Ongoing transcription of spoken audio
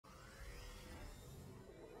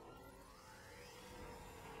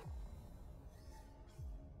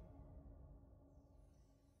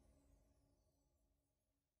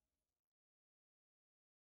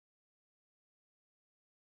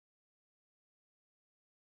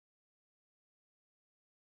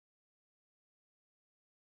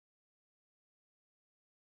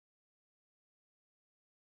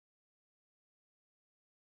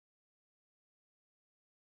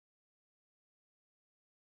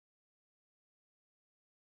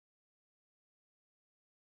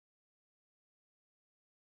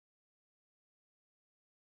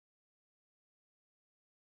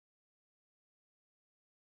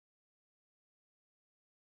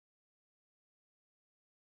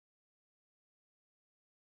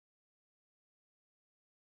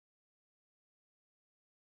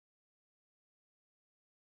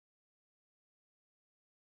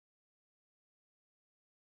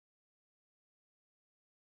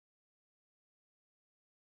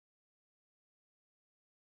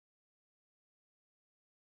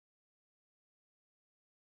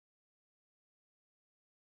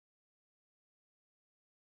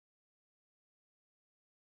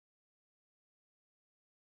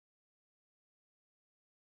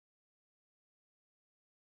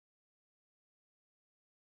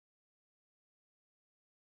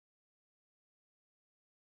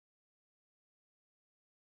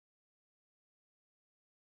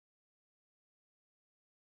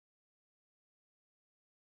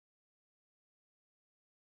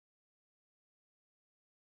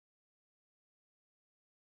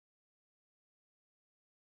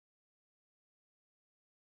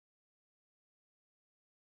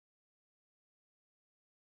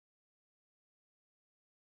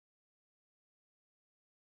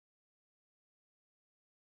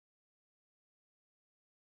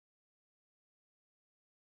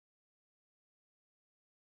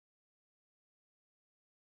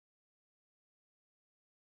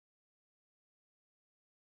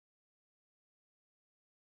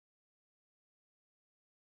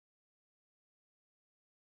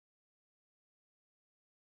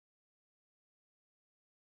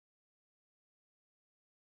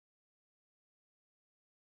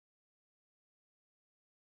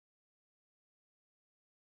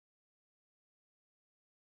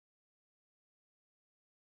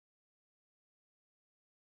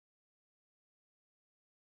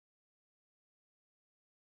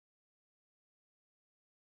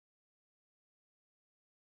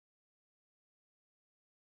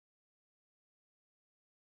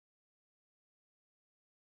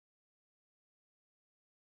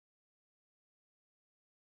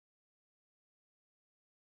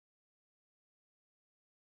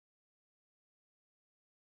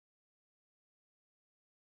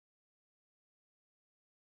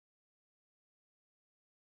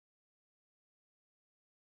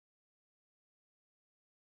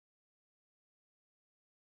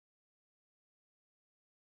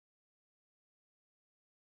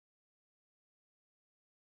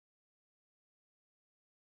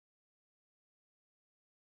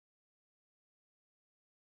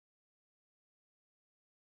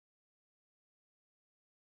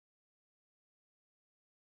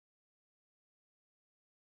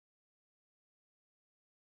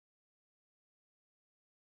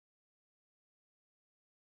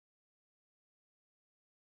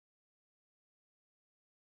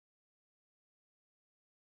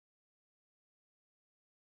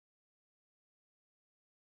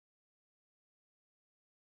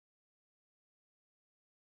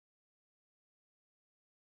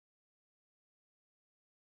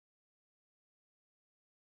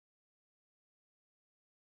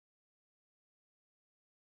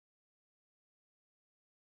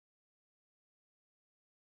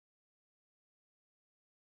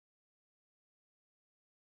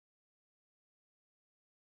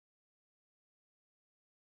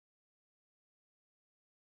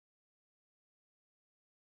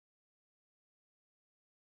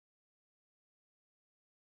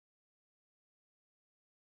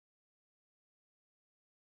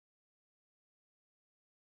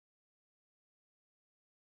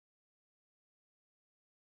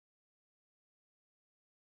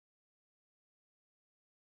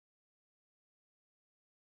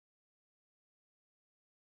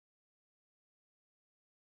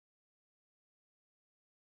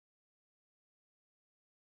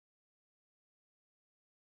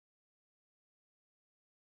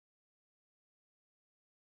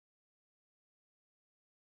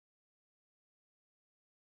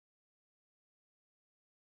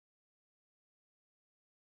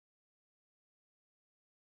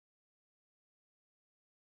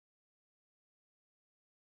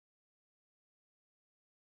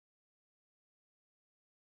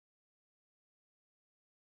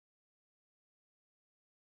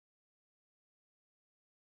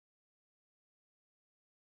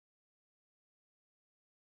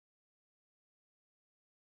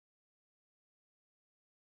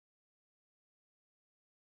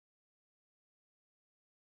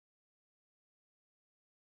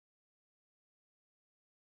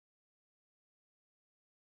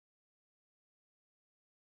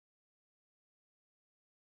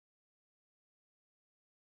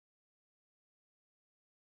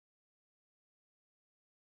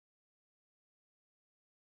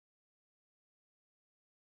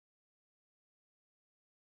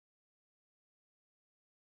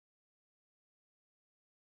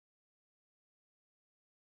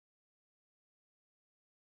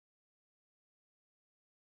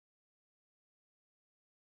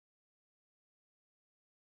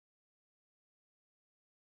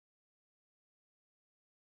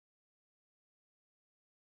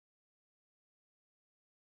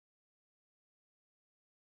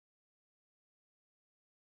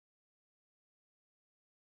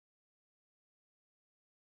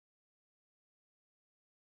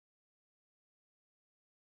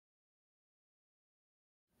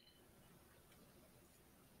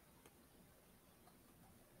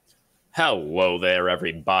Hello there,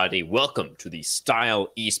 everybody. Welcome to the Style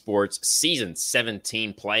Esports Season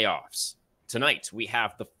 17 playoffs. Tonight, we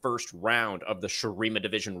have the first round of the Shurima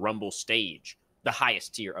Division Rumble stage, the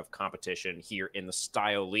highest tier of competition here in the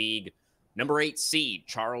Style League. Number 8 seed,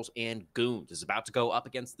 Charles and Goons, is about to go up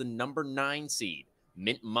against the number 9 seed,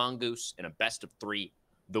 Mint Mongoose, in a best of 3.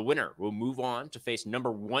 The winner will move on to face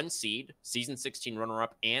number 1 seed, Season 16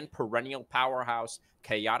 runner-up, and perennial powerhouse,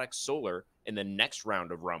 Chaotic Solar, in the next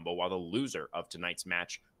round of Rumble, while the loser of tonight's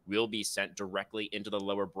match will be sent directly into the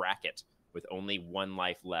lower bracket with only 1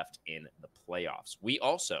 life left in the playoffs. We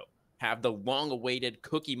also have the long-awaited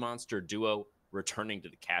Cookie Monster duo returning to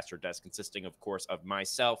the caster desk, consisting, of course, of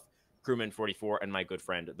myself, Crewman44, and my good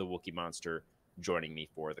friend, the Wookie Monster, joining me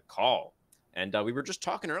for the call. And we were just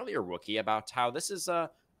talking earlier, Wookie, about how this is a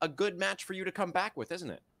good match for you to come back with, isn't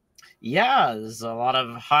it? Yeah, there's a lot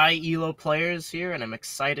of high elo players here, and I'm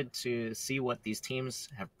excited to see what these teams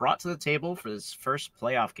have brought to the table for this first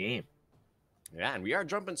playoff game. Yeah, and we are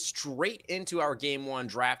jumping straight into our Game 1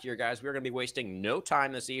 draft here, guys. We're going to be wasting no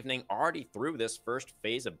time this evening, already through this first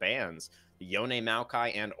phase of bans. The Yone,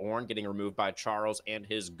 Maokai, and Ornn getting removed by Charles and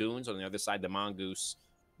his goons. On the other side, the Mongoose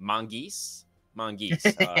have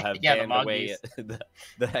Yeah, banned away the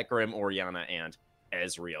Hecarim, Orianna, and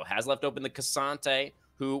Ezreal. Has left open the Cassante,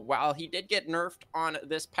 who, while he did get nerfed on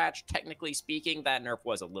this patch, technically speaking, that nerf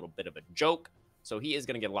was a little bit of a joke. So he is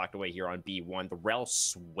going to get locked away here on B1. The Rel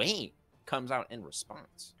Swain comes out in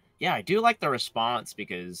response. Yeah, I do like the response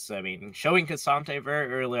because, I mean, showing Cassante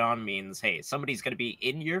very early on means, hey, somebody's going to be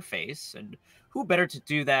in your face, and who better to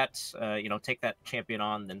do that, take that champion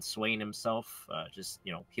on than Swain himself, just,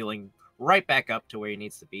 healing right back up to where he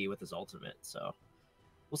needs to be with his ultimate. So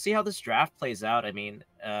we'll see how this draft plays out. I mean,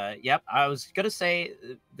 yep, I was going to say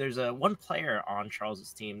there's one player on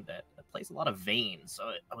Charles's team that plays a lot of Vayne,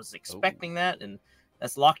 so I was expecting that, and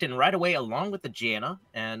that's locked in right away along with the Janna.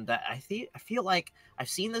 And I feel like I've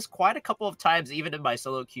seen this quite a couple of times, even in my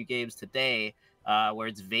solo queue games today, where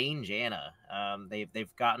it's Vayne Janna.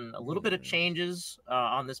 They've gotten a little bit of changes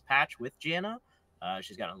on this patch with Janna.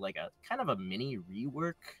 She's got like a kind of a mini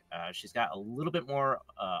rework. She's got a little bit more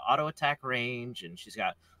auto attack range, and she's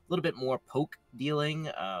got a little bit more poke dealing.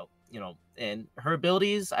 And her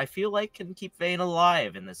abilities, I feel like, can keep Vayne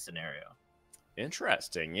alive in this scenario.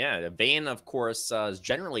 Interesting. Yeah. Vayne, of course, is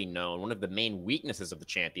generally known. One of the main weaknesses of the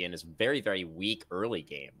champion is very, very weak early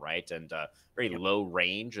game, right? And very low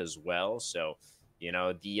range as well. So, the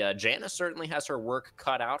Janna certainly has her work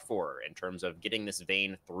cut out for her in terms of getting this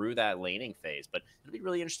Vayne through that laning phase. But it'll be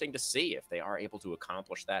really interesting to see if they are able to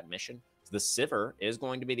accomplish that mission. The Sivir is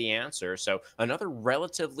going to be the answer. So another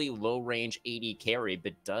relatively low range AD carry,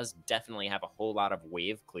 but does definitely have a whole lot of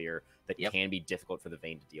wave clear that can be difficult for the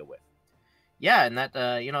Vayne to deal with. Yeah, and that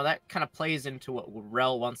that kind of plays into what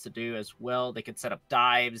Rel wants to do as well. They could set up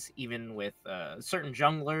dives even with certain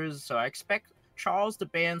junglers. So I expect Charles to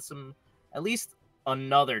ban at least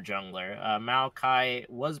another jungler. Maokai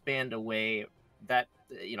was banned away. That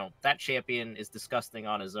that champion is disgusting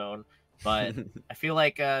on his own. But I feel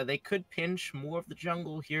like they could pinch more of the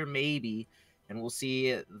jungle here, maybe, and we'll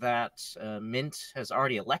see that Mint has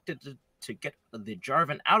already elected to get the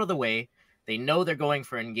Jarvan out of the way. They know they're going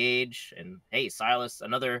for engage, and hey, Sylas,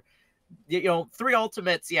 another, 3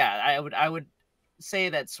 ultimates. Yeah, I would say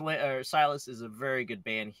that Sylas is a very good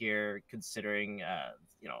ban here, considering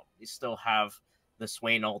you still have the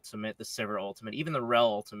Swain ultimate, the Sivir ultimate, even the Rel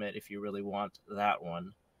ultimate if you really want that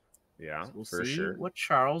one. Yeah, so we'll for see sure what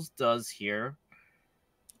Charles does here.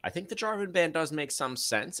 I think the Jarvan ban does make some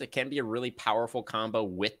sense. It can be a really powerful combo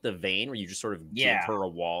with the Vayne, where you just sort of give her a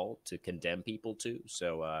wall to condemn people to.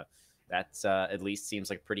 So that's at least seems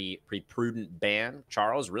like pretty prudent ban.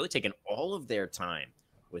 Charles really taking all of their time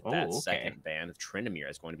with that second ban.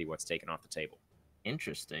 Tryndamere is going to be what's taken off the table.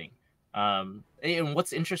 Interesting. And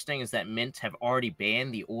what's interesting is that Mint have already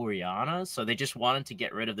banned the Orianna, so they just wanted to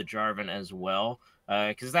get rid of the Jarvan as well,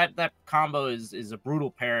 because that combo is a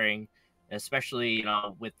brutal pairing, especially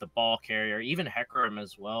with the ball carrier, even Hecarim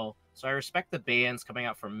as well. So I respect the bans coming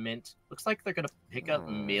out from Mint. Looks like they're gonna pick up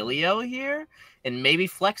Milio here and maybe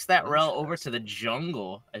flex that Rel over to the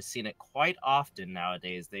jungle. I've seen it quite often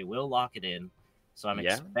nowadays. They will lock it in, so I'm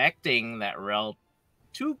expecting that Rel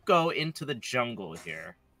to go into the jungle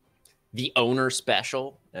here. The owner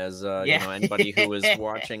special, as anybody who was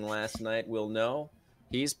watching last night will know,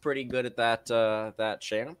 he's pretty good at that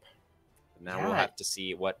champ. Now we'll have to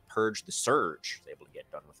see what Purge the Surge is able to get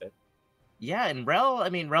done with it. Yeah, and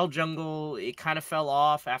Rel jungle, it kind of fell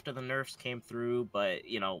off after the nerfs came through, but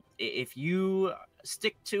if you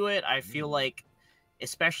stick to it, I feel like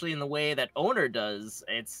especially in the way that Owner does,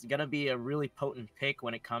 it's going to be a really potent pick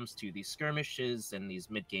when it comes to these skirmishes and these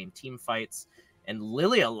mid-game team fights. And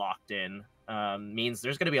Lilia locked in means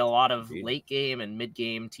there's going to be a lot of late-game and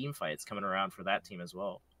mid-game team fights coming around for that team as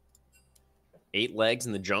well. 8 legs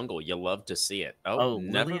in the jungle. You love to see it. Oh,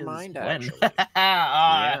 never mind, actually.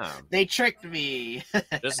 Yeah. They tricked me.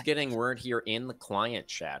 Just getting word here in the client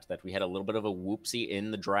chat that we had a little bit of a whoopsie in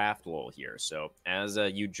the draft lull here. So as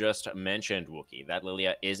you just mentioned, Wookie, that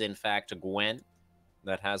Lilia is in fact a Gwen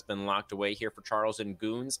that has been locked away here for Charles and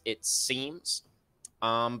Goons. It seems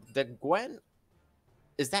that Gwen...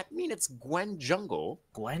 Does that mean it's Gwen Jungle?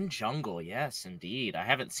 Gwen Jungle, yes, indeed. I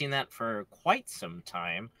haven't seen that for quite some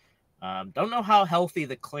time. Don't know how healthy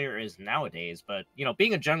the clear is nowadays, but, you know,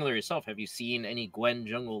 being a jungler yourself, have you seen any Gwen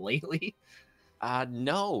Jungle lately?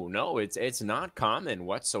 No, it's not common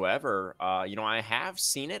whatsoever. You know, I have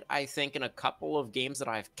seen it, I think, in a couple of games that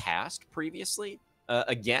I've cast previously.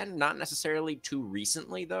 Again, not necessarily too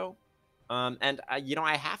recently, though. And, you know,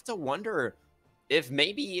 I have to wonder if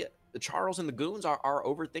maybe the Charles and the Goons are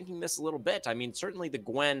overthinking this a little bit. I mean, certainly the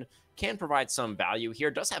Gwen can provide some value here.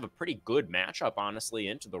 Does have a pretty good matchup, honestly,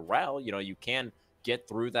 into the Rel. You know, you can get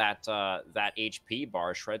through that that HP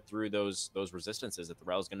bar, shred through those resistances that the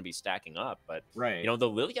Rel is going to be stacking up. But, you know, the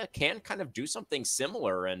Lilia can kind of do something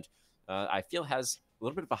similar, and I feel has a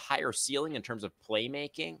little bit of a higher ceiling in terms of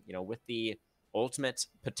playmaking, you know, with the ultimate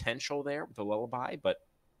potential there with the Lullaby. But,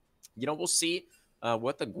 you know, we'll see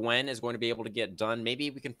what the Gwen is going to be able to get done. Maybe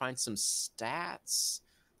we can find some stats.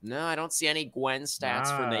 No, I don't see any Gwen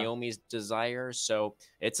stats for Naomi's Desire, so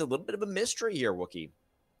it's a little bit of a mystery here, Wookie.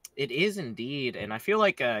 It is indeed, and I feel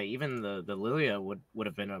like even the Lilia would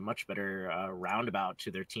have been a much better roundabout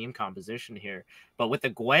to their team composition here. But with the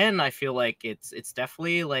Gwen, I feel like it's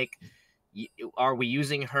definitely like, are we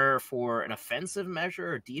using her for an offensive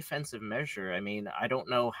measure or defensive measure? I mean, I don't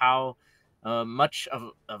know how much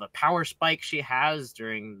of a power spike she has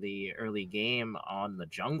during the early game on the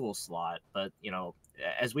jungle slot, but, you know,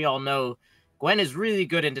 as we all know, Gwen is really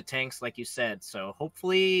good into tanks, like you said, so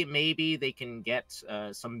hopefully maybe they can get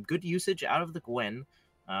some good usage out of the Gwen,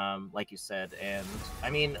 like you said. And I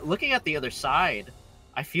mean, looking at the other side,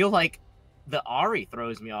 I feel like the Ahri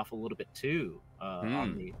throws me off a little bit too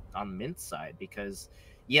on the Mint side, because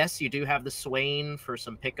yes, you do have the Swain for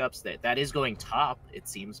some pickups that is going top, it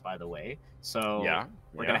seems, by the way. So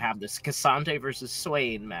we're gonna have this Cassandre versus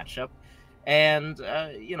Swain matchup. And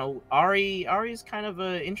you know, Ahri is kind of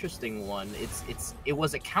an interesting one. It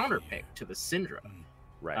was a counter pick to the Syndra,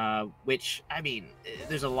 right? Which, I mean,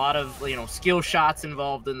 there's a lot of, you know, skill shots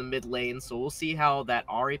involved in the mid lane, so we'll see how that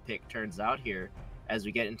Ahri pick turns out here as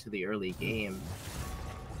we get into the early game.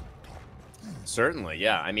 Certainly,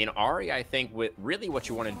 yeah. I mean, Ahri, I think really what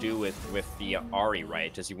you want to do with the Ahri,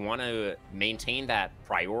 right, is you want to maintain that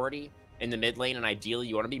priority in the mid lane, and ideally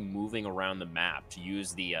you want to be moving around the map to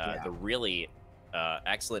use the really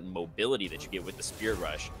excellent mobility that you get with the Spirit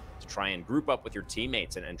Rush to try and group up with your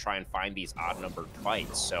teammates and try and find these odd-numbered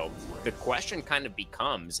fights. So the question kind of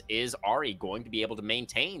becomes, is Ahri going to be able to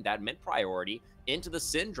maintain that mid priority into the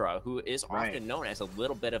Syndra, who is often known as a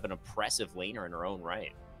little bit of an oppressive laner in her own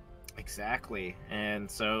right? Exactly, and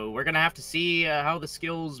so we're gonna have to see how the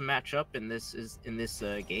skills match up in this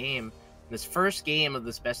game. This first game of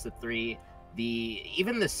this best of 3,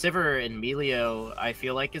 even the Sivir and Melio, I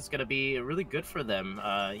feel like it's gonna be really good for them.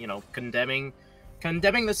 You know, condemning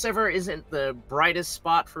the Sivir isn't the brightest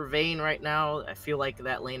spot for Vayne right now. I feel like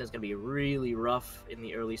that lane is gonna be really rough in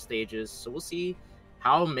the early stages. So we'll see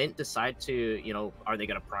how Mint decide to, you know, are they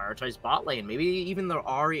gonna prioritize bot lane? Maybe even the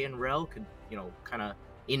Ahri and Rel could, you know, kind of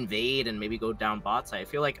invade and maybe go down bot side. I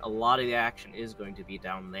feel like a lot of the action is going to be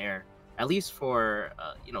down there, at least for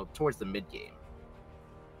you know, towards the mid game.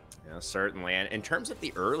 Yeah, certainly. And in terms of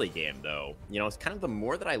the early game, though, you know, it's kind of the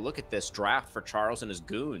more that I look at this draft for Charles and his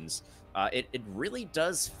Goons, it really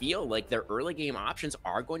does feel like their early game options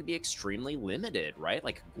are going to be extremely limited, right?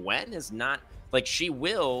 Like, Gwen is not, like, she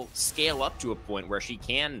will scale up to a point where she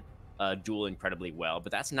can duel incredibly well,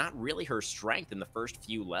 but that's not really her strength in the first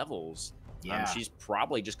few levels. Yeah. She's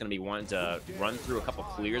probably just going to be wanting to run through a couple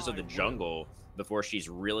clears of the jungle before she's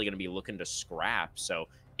really going to be looking to scrap. So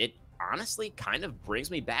it honestly kind of brings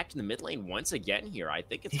me back to the mid lane once again here. I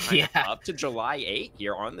think it's kind of up to July 8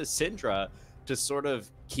 here on the Syndra to sort of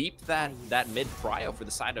keep that mid prio for the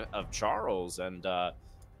side of Charles and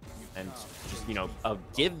just, you know,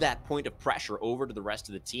 give that point of pressure over to the rest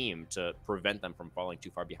of the team to prevent them from falling too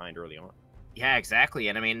far behind early on. Yeah, exactly.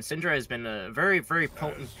 And I mean, Syndra has been a very, very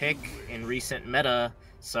potent pick in recent meta.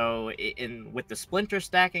 So with the Splinter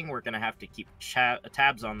stacking, we're going to have to keep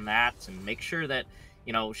tabs on that and make sure that,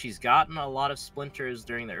 she's gotten a lot of splinters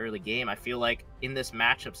during the early game. I feel like in this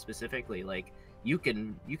matchup specifically, like you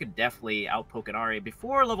can definitely outpoke an RA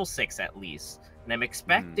before level 6 at least. And I'm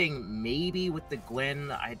expecting maybe with the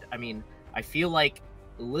Gwen, I mean, I feel like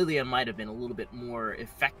Lilia might have been a little bit more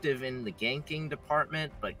effective in the ganking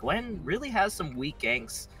department, but Gwen really has some weak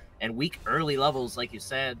ganks and weak early levels, like you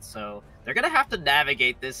said. So they're gonna have to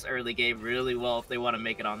navigate this early game really well if they want to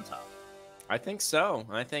make it on top. I think so.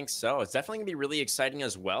 I think so. It's definitely going to be really exciting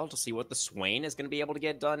as well to see what the Swain is going to be able to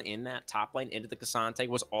get done in that top lane into the Cassante.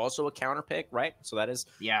 Was also a counter pick, right? So that is,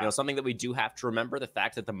 Yeah. something that we do have to remember. The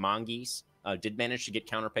fact that the Mongoose did manage to get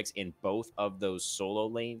counter picks in both of those solo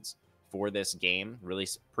lanes for this game. Really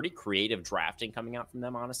pretty creative drafting coming out from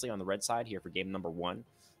them, honestly, on the red side here for game number 1.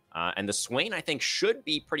 And the Swain, I think, should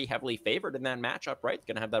be pretty heavily favored in that matchup, right?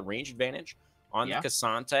 Going to have that range advantage on the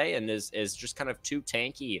Cassante and is just kind of too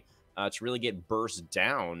tanky to really get burst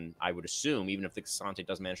down, I would assume, even if the Cassante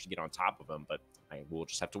does manage to get on top of him. But we'll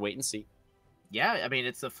just have to wait and see. Yeah, I mean,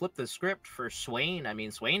 it's a flip the script for Swain. I mean,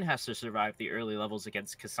 Swain has to survive the early levels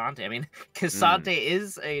against Cassante. I mean, Cassante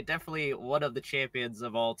is definitely one of the champions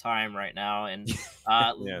of all time right now, and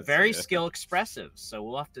very skill expressive. So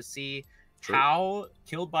we'll have to see how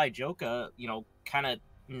Killed by Joka, kind of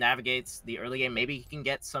navigates the early game. Maybe he can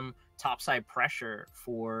get some topside pressure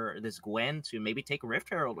for this Gwen to maybe take Rift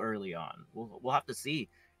Herald early on. We'll have to see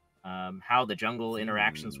how the jungle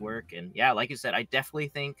interactions work. And yeah, like you said, I definitely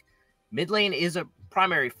think mid lane is a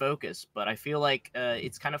primary focus, but I feel like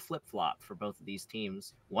it's kind of flip-flop for both of these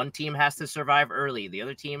teams. One team has to survive early. The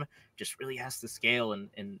other team just really has to scale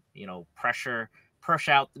and push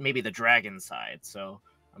out maybe the dragon side. So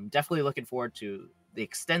I'm definitely looking forward to the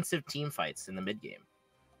extensive team fights in the mid game.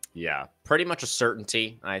 Yeah, pretty much a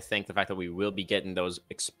certainty. I think the fact that we will be getting those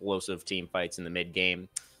explosive team fights in the mid game,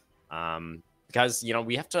 because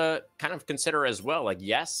we have to kind of consider as well. Like,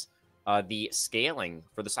 yes, the scaling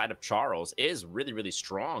for the side of Charles is really, really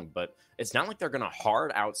strong, but it's not like they're going to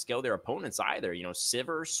hard outscale their opponents either.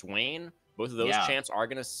 Sivir, Swain, both of those champs are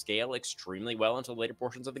going to scale extremely well into the later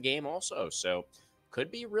portions of the game also. So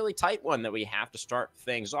could be a really tight one that we have to start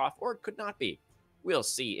things off, or it could not be. We'll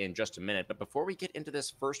see in just a minute. But before we get into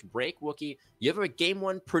this first break, Wookie, you have a game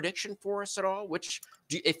 1 prediction for us at all?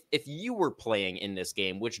 If you were playing in this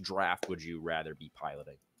game, which draft would you rather be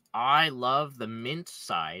piloting? I love the Mint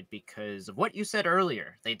side because of what you said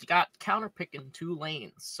earlier. They got counterpick in 2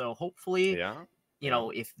 lanes. So hopefully,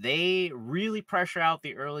 if they really pressure out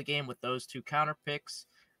the early game with those 2 counterpicks,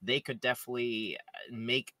 they could definitely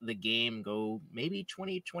make the game go maybe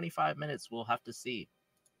 20, 25 minutes. We'll have to see.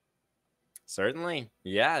 Certainly.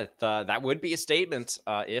 Yeah, that would be a statement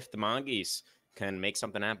if the Mongoose can make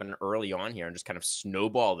something happen early on here and just kind of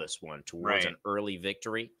snowball this one towards an early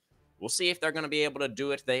victory. We'll see if they're going to be able to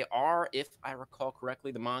do it. They are, if I recall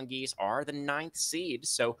correctly, the Mongoose are the 9th seed.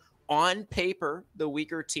 So on paper, the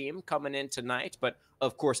weaker team coming in tonight. But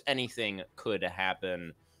of course, anything could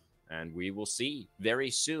happen. And we will see very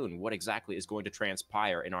soon what exactly is going to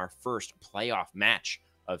transpire in our first playoff match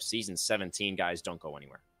of Season 17. Guys, don't go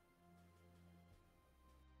anywhere.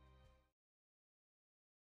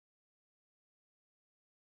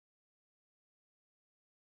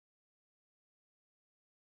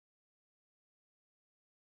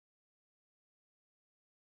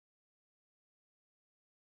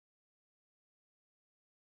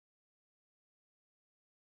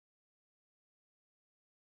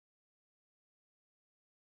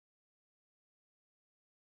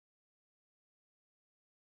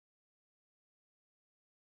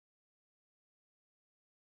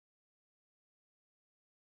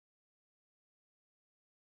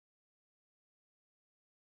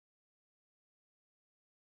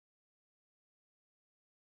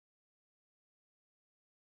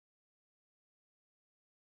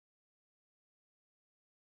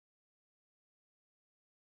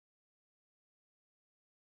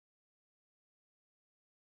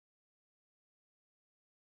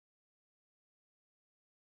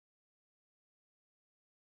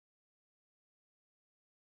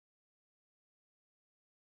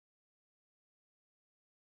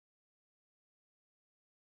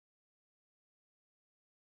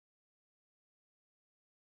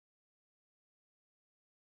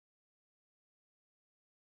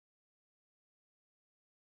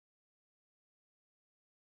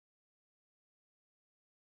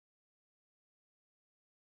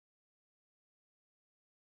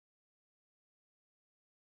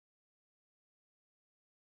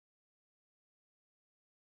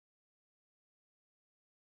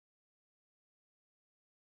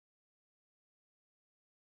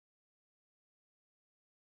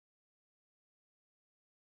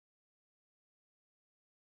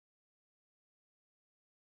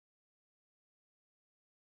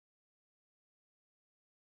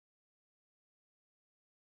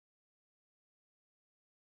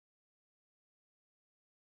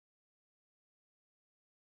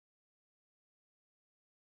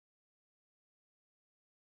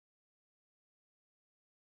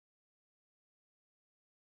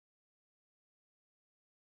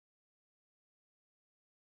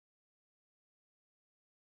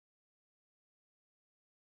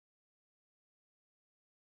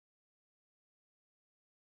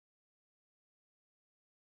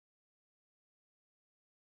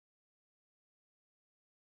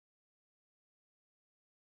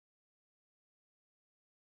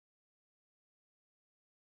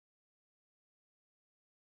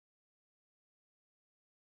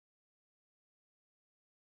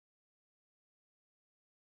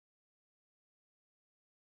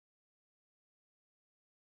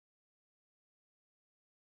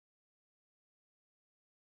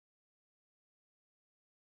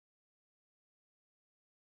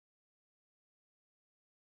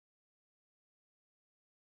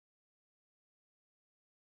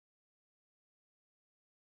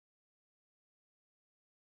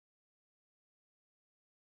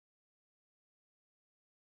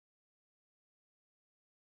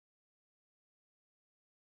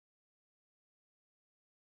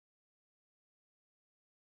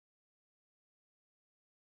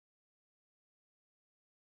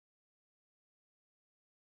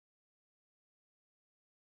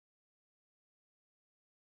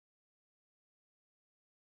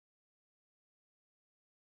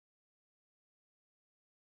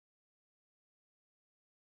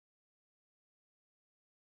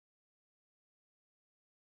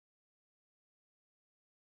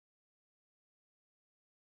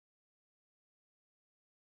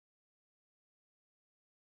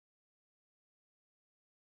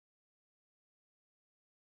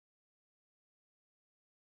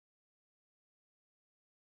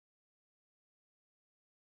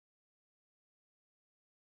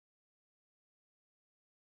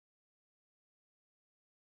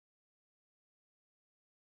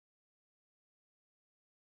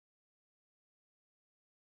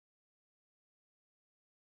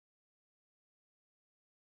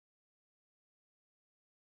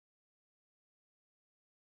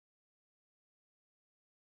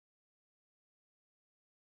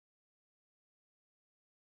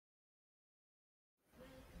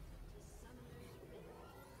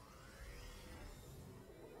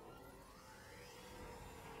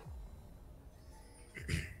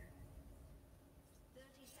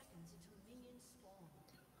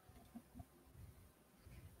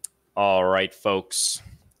 All right, folks.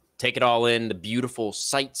 Take it all in, the beautiful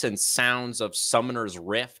sights and sounds of Summoner's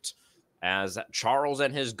Rift as Charles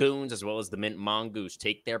and his goons, as well as the Mint Mongoose,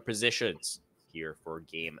 take their positions here for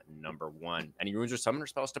game number 1. Any runes or summoner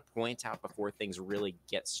spells to point out before things really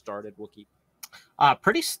get started, Wookie?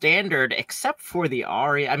 Pretty standard, except for the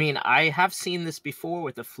Ari. I mean, I have seen this before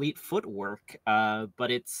with the Fleet Footwork, but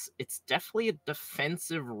it's definitely a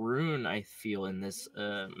defensive rune, I feel, in this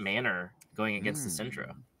manner going against the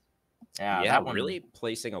Syndra. Yeah, that one really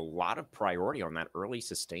placing a lot of priority on that early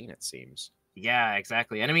sustain, it seems. Yeah,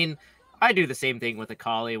 exactly. And I mean, I do the same thing with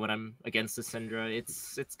Akali when I'm against the Syndra.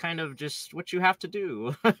 It's kind of just what you have to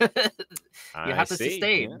do. You have to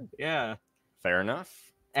sustain. Yeah. Fair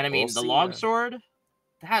enough. And I mean, the longsword,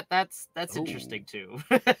 that's interesting too.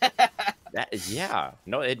 Yeah.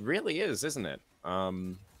 No, it really is, isn't it?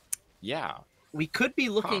 Yeah. We could be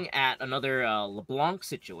looking at another LeBlanc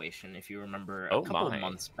situation, if you remember, a couple of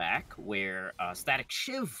months back, where Static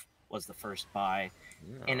Shiv was the first buy.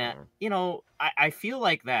 And, you know, I feel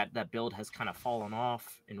like that build has kind of fallen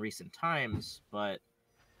off in recent times, but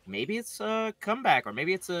maybe it's a comeback, or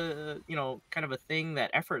maybe it's a, you know, kind of a thing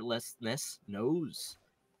that Effortlessness knows.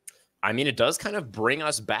 I mean, it does kind of bring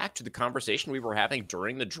us back to the conversation we were having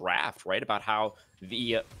during the draft, right? About how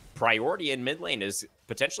the priority in mid lane is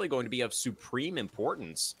potentially going to be of supreme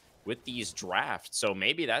importance with these drafts. So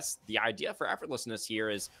maybe that's the idea for Effortlessness here,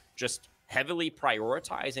 is just heavily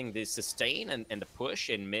prioritizing the sustain and the push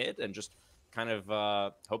in mid, and just kind of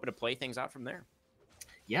hoping to play things out from there.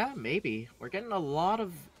 Yeah, maybe. We're getting a lot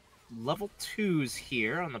of level 2s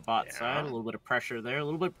here on the bot side. A little bit of pressure there. A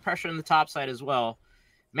little bit of pressure on the top side as well.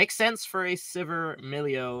 Makes sense for a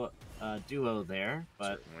Sivir-Milio duo there,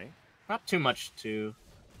 but not too much to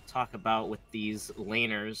talk about with these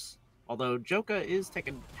laners. Although Joka is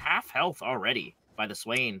taking half health already by the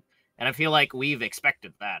Swain, and I feel like we've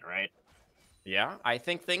expected that, right? Yeah, I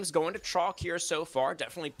think things going to chalk here so far.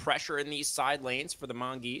 Definitely pressure in these side lanes for the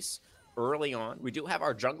Mongoose early on. We do have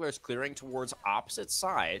our junglers clearing towards opposite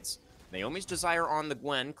sides. Naomi's Desire on the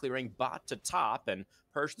Gwen, clearing bot to top, and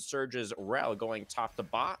Purge the Surge's Rel going top to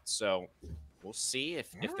bot. So we'll see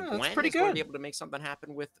if the Gwen is going to be able to make something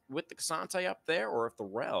happen with the Cassante up there, or if the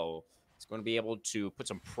Rel is going to be able to put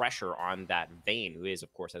some pressure on that Vayne, who is,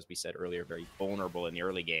 of course, as we said earlier, very vulnerable in the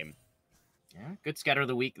early game. Yeah, good scatter of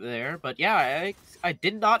the week there. But yeah, I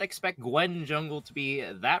did not expect Gwen jungle to be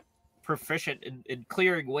that proficient in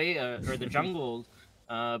clearing way or the jungle.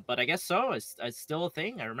 But I guess so. It's still a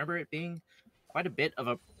thing. I remember it being quite a bit of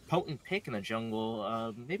a potent pick in the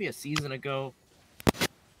jungle, maybe a season ago.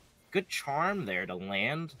 Good charm there to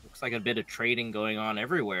land. Looks like a bit of trading going on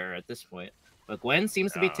everywhere at this point. But Gwen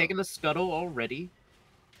seems to be taking the scuttle already.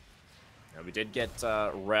 Yeah, we did get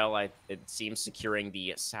Rel, it seems, securing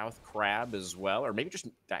the South Crab as well. Or maybe just,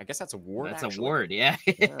 I guess that's a ward, That's a ward, yeah.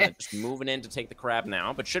 Just moving in to take the Crab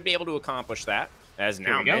now, but should be able to accomplish that. As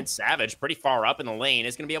now Mid Savage, pretty far up in the lane,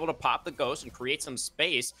 is going to be able to pop the Ghost and create some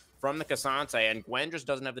space from the Cassante, and Gwen just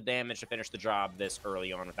doesn't have the damage to finish the job this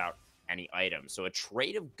early on without any items. So a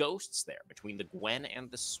trade of ghosts there between the Gwen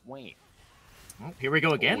and the Swain. Oh, here we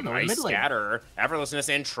go again. Nice scatter. Effortlessness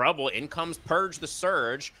in trouble. In comes Purge the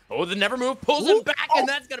Surge. Oh, the Never Move pulls him back, and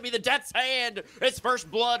that's going to be the Death's Hand. It's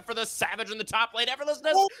first blood for the Savage in the top lane.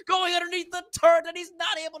 Effortlessness going underneath the turret, and he's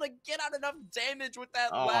not able to get out enough damage with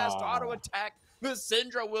that last auto attack. The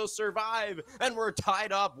Syndra will survive, and we're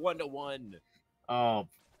tied up 1-1. Oh,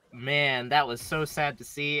 man, that was so sad to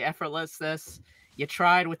see. Effortlessness, you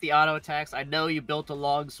tried with the auto attacks. I know you built a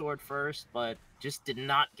longsword first, but just did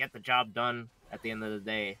not get the job done at the end of the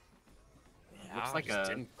day. Yeah, looks like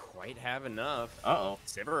didn't quite have enough.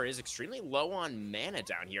 Sivir is extremely low on mana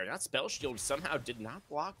down here. That spell shield somehow did not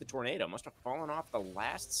block the tornado. Must have fallen off the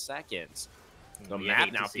last seconds. The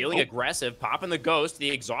map now feeling aggressive, popping the Ghost. The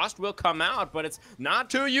exhaust will come out, but it's not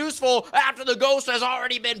too useful after the Ghost has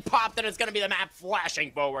already been popped, and it's going to be the map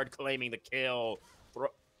flashing forward, claiming the kill.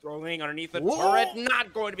 Throwing underneath the turret,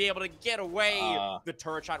 not going to be able to get away. The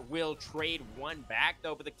turret shot will trade one back,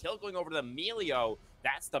 though, but the kill going over to the Melio,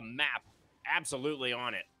 that's the map absolutely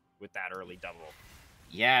on it with that early double.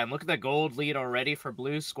 Yeah, and look at the gold lead already for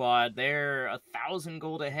Blue Squad. They're 1,000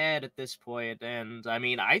 gold ahead at this point, and I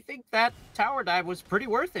mean, I think that tower dive was pretty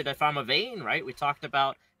worth it if I'm a Vayne, right? We talked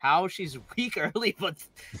about how she's weak early, but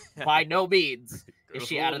by no means is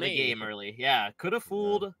she out of the game early. Yeah, could have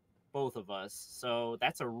fooled both of us. So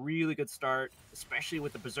that's a really good start, especially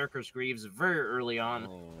with the Berserker's Greaves very early on.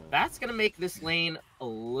 That's going to make this lane a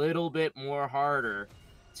little bit more harder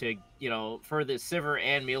to, you know, for the Sivir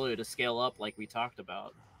and Melio to scale up like we talked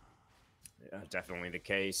about. Yeah, definitely the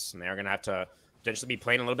case. And they're going to have to potentially be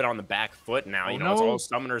playing a little bit on the back foot now. Oh, You know, it's no. all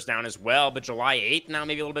summoners down as well, but July 8th now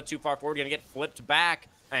maybe a little bit too far forward. Going to get flipped back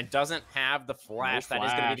and doesn't have the flash. No That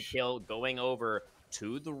is going to be the flash. kill going over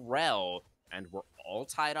to the Rel, and we're all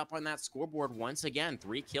tied up on that scoreboard once again.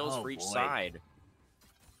 3 kills Oh, for each boy. side.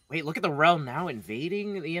 Wait, look at the Rel now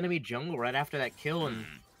invading the enemy jungle right after that kill, and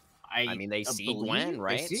I mean, they see Gwen,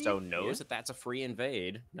 right? So knows that that's a free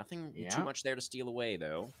invade. Nothing too much there to steal away,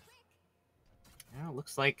 though. Yeah,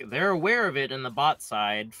 looks like they're aware of it in the bot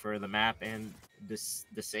side for the map and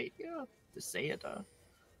Desayeta.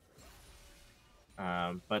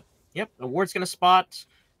 But yep, the ward's gonna spot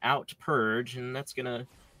out Purge, and that's gonna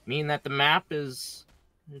mean that the map is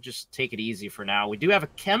just take it easy for now. We do have a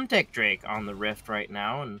Chemtech Drake on the Rift right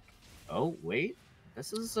now, and oh wait,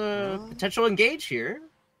 this is a potential engage here.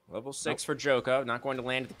 Level 6 for Joka, not going to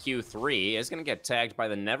land at the Q3. Is going to get tagged by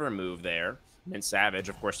the Never move there. And Savage,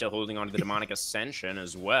 of course, still holding on to the Demonic Ascension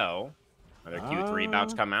as well. Another Q3 about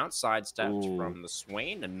to come out, sidestepped from the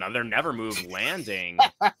Swain. Another Never move landing.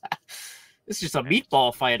 This is just a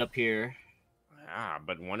meatball fight up here. Ah,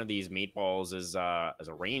 but one of these meatballs is a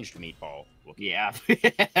ranged meatball. Yeah,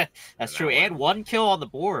 that's true. And 1 kill on the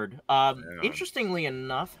board. Interestingly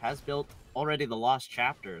enough, has built already the Lost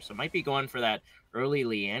Chapter, so might be going for that early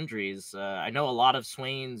Leandries. I know a lot of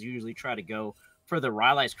Swains usually try to go for the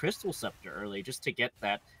Rylai's Crystal Scepter early just to get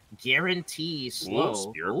that guarantee slow.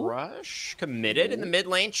 Spirit Rush committed in the mid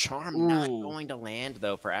lane. Charm not going to land,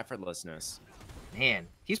 though, for effortlessness. Man,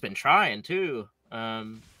 he's been trying, too. I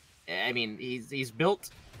mean, he's built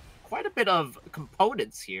quite a bit of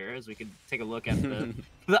components here, as we can take a look at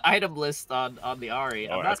the item list on the Ahri.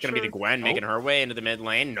 Oh, that's going to be the Gwen making her way into the mid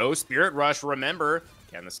lane. No Spirit Rush, remember.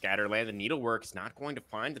 Can the scatter land? The Needlework is not going to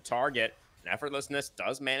find the target. And effortlessness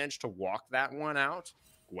does manage to walk that one out.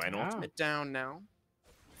 Gwen ultimate down now.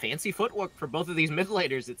 Fancy footwork for both of these mid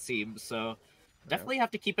laners, it seems. So definitely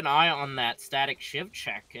have to keep an eye on that static Shiv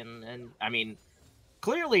check. And I mean,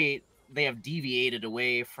 clearly they have deviated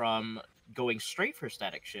away from going straight for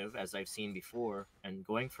static Shiv, as I've seen before, and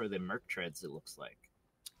going for the Merc Treads, it looks like.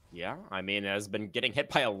 Yeah, I mean, it has been getting hit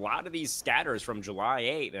by a lot of these scatters from July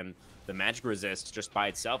 8th, and the Magic Resist just by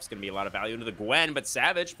itself is going to be a lot of value into the Gwen, but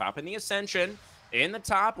Savage popping the Ascension in the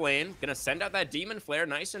top lane, going to send out that Demon Flare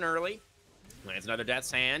nice and early. Lands another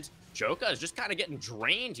Death's Hand. Joka is just kind of getting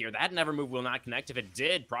drained here. That Never move will not connect. If it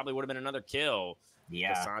did, probably would have been another kill.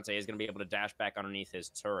 Yeah. Cassante is going to be able to dash back underneath his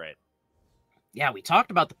turret. Yeah, we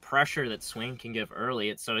talked about the pressure that Swing can give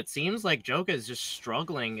early. So it seems like Joka is just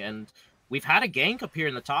struggling, and we've had a gank up here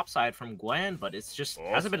in the top side from Gwen, but it's just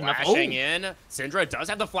hasn't been enough. Flashing in. Syndra does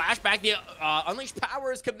have the flashback. The Unleashed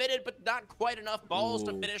Power is committed, but not quite enough balls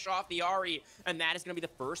to finish off the Ahri, and that is going to be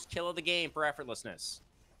the first kill of the game for effortlessness.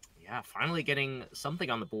 Yeah, finally getting something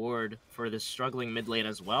on the board for this struggling mid lane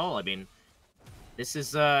as well. I mean, this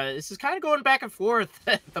is kind of going back and forth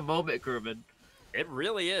at the moment, Crewman. It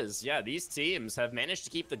really is. Yeah, these teams have managed to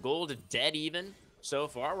keep the gold dead even so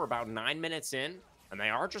far. We're about 9 minutes in, and they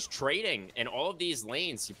are just trading in all of these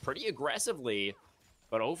lanes pretty aggressively.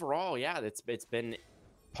 But overall, yeah, it's been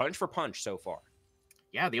punch for punch so far.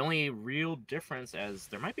 Yeah, the only real difference is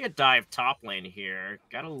there might be a dive top lane here.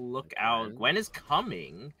 Gotta look out. Gwen is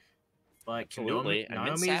coming, but absolutely.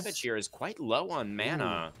 And Savage here is quite low on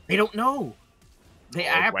mana. They don't know. They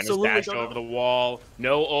absolutely Gwen is dashed over the wall.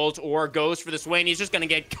 No ult or ghost for the Swain. He's just going to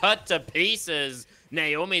get cut to pieces.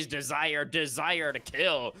 Naomi's desire to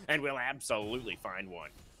kill, and we'll absolutely find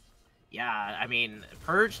one. Yeah, I mean,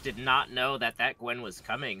 Purge did not know that Gwen was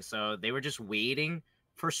coming, so they were just waiting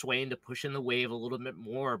for Swain to push in the wave a little bit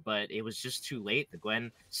more, but it was just too late. The Gwen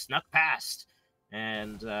snuck past,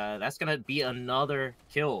 and that's going to be another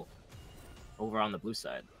kill over on the blue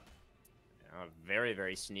side. Very,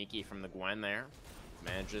 very sneaky from the Gwen there.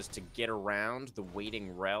 Manages to get around the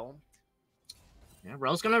waiting Rel. Yeah,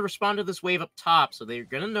 Rel's going to respond to this wave up top, so they're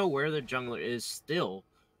going to know where their jungler is still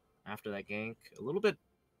after that gank. A little bit,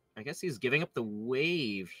 I guess he's giving up the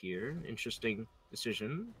wave here. Interesting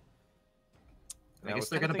decision. I guess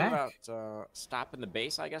they're going to back. About stopping the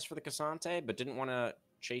base, I guess, for the Cassante, but didn't want to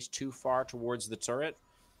chase too far towards the turret.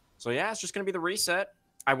 So yeah, it's just going to be the reset.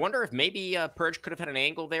 I wonder if maybe Purge could have had an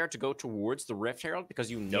angle there to go towards the Rift Herald,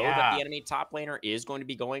 because you know that the enemy top laner is going to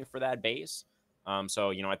be going for that base.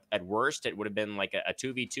 So, you know, at worst, it would have been like a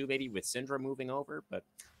 2v2 maybe with Syndra moving over, but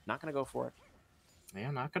not going to go for it.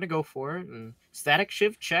 Yeah, not going to go for it. And static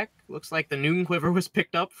Shiv check. Looks like the Noon Quiver was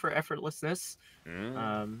picked up for effortlessness.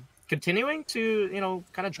 Continuing to, you know,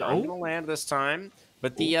 kind of trying to land this time.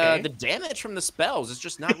 But the damage from the spells is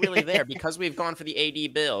just not really there because we've gone for the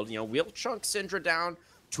AD build. You know, we'll chunk Syndra down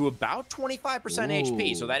to about 25%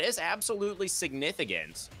 HP, so that is absolutely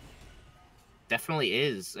significant. definitely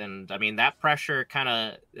is. And I mean, that pressure kind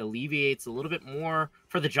of alleviates a little bit more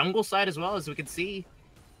for the jungle side as well. As we can see,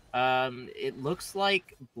 it looks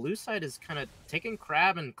like blue side is kind of taking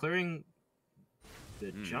crab and clearing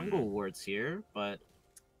the jungle wards here, but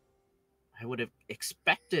I would have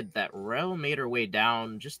expected that Rel made her way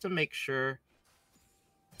down just to make sure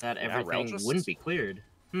that everything wouldn't be cleared.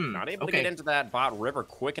 Not able to get into that bot river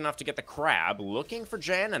quick enough to get the crab. Looking for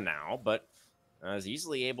Janna now, but is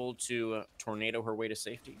easily able to tornado her way to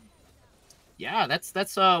safety. Yeah, that's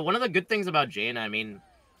one of the good things about Jaina. I mean,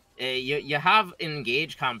 you have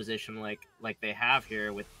engage composition like they have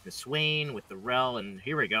here with the Swain, with the Rel, and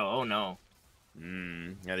here we go. Oh no.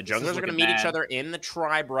 Yeah, the junglers are going to meet each other in the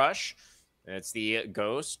tri-brush. It's the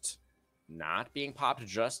Ghost not being popped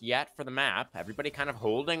just yet for the map. Everybody kind of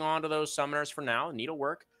holding on to those summoners for now.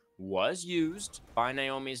 Needlework was used by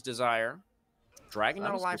Naomi's Desire. Dragon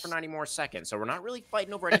not alive for 90 more seconds, so we're not really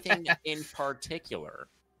fighting over anything in particular.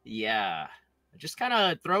 Yeah. Just kind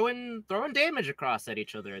of throwing damage across at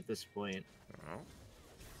each other at this point. Oh.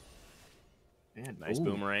 Man, nice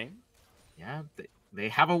boomerang. Yeah, they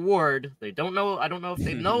have a ward. They don't know. I don't know if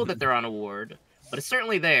they know that they're on a ward, but it's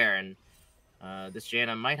certainly there. And this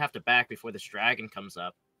Janna might have to back before this dragon comes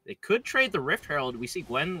up. They could trade the Rift Herald. We see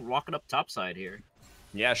Gwen walking up topside here.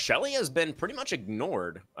 Yeah, Shelly has been pretty much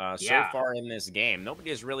ignored so far in this game. Nobody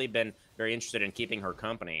has really been very interested in keeping her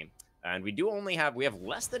company. And we have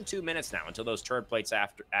less than 2 minutes now until those turret plates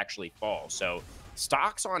actually fall. So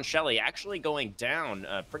stocks on Shelly actually going down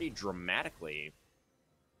pretty dramatically.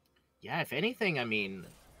 Yeah, if anything, I mean,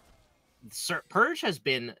 Purge has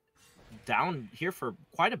been down here for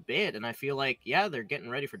quite a bit, and I feel like, yeah, they're getting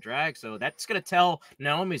ready for drag, so that's going to tell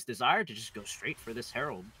Naomi's Desire to just go straight for this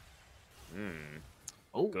Herald.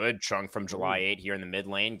 Oh, good chunk from July 8 here in the mid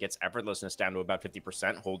lane. Gets effortlessness down to about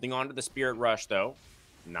 50%. Holding on to the Spirit Rush, though.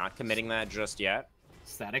 Not committing that just yet.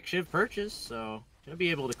 Static Shiv purchase, so going to be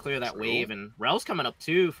able to clear that wave, and Rel's coming up,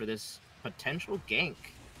 too, for this potential gank.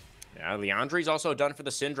 Yeah, Leandri's also done for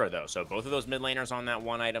the Syndra, though, so both of those mid laners on that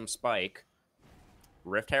one-item spike.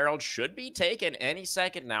 Rift Herald should be taken any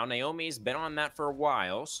second now. Naomi's been on that for a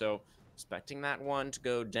while, so expecting that one to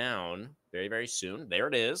go down very, very soon. There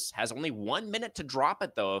it is. Has only 1 minute to drop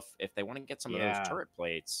it, though, if they want to get some of those turret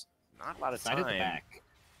plates. Not a lot of time. At the back.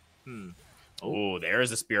 Oh,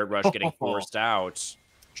 there's the Spirit Rush getting forced out.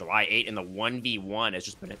 July 8 in the 1v1 has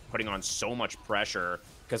just been putting on so much pressure.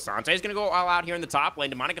 Cassante is going to go all out here in the top lane.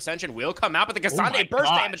 Demonic Ascension will come out, but the Cassante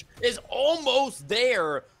burst damage is almost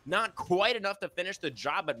there. Not quite enough to finish the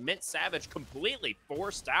job, but Mint Savage completely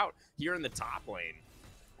forced out here in the top lane.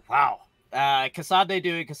 Wow. Cassante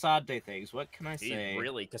doing Cassante things. What can I say? He's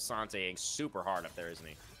really Cassanteing super hard up there, isn't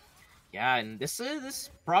he? Yeah, and this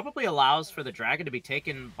probably allows for the dragon to be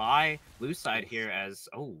taken by blue side here as,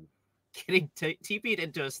 getting TP'd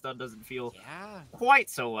into a stun doesn't feel quite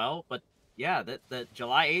so well, but yeah, that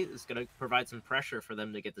July 8th is going to provide some pressure for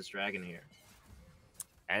them to get this dragon here.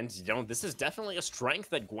 And, this is definitely a strength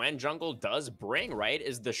that Gwen Jungle does bring, right?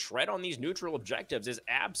 Is the shred on these neutral objectives is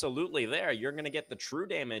absolutely there. You're going to get the true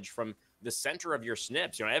damage from the center of your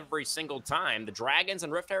snips, every single time. The Dragons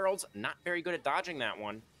and Rift Heralds, not very good at dodging that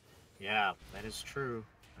one. Yeah, that is true.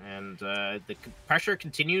 And the pressure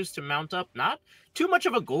continues to mount up. Not too much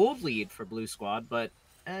of a gold lead for Blue Squad, but,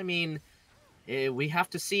 I mean, we have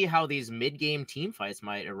to see how these mid-game team fights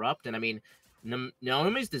might erupt. And, I mean,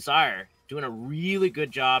 Naomi's Desire doing a really good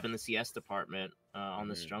job in the CS department on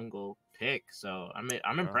this jungle pick. So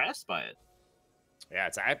I'm impressed by it. Yeah,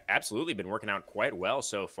 it's absolutely been working out quite well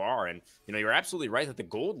so far. And, you're absolutely right that the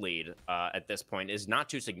gold lead at this point is not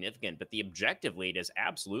too significant, but the objective lead is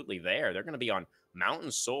absolutely there. They're going to be on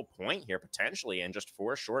Mountain Soul Point here potentially in just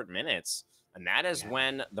 4 short minutes. And that is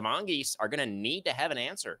when the Mongoose are going to need to have an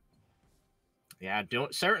answer. Yeah,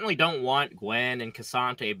 certainly don't want Gwen and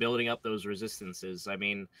Cassante building up those resistances. I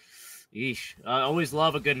mean, I always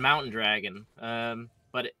love a good mountain dragon.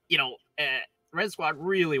 But, Red Squad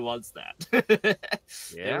really wants that.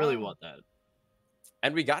 They really want that.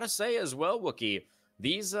 And we got to say as well, Wookie,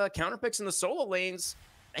 these counter picks in the solo lanes,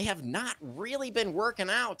 they have not really been working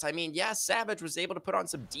out. I mean, Savage was able to put on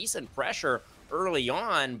some decent pressure early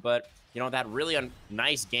on, but, that really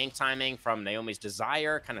nice gank timing from Naomi's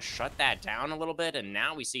Desire kind of shut that down a little bit. And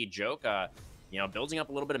now we see Joka, building up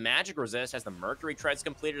a little bit of magic resist as the Mercury Treads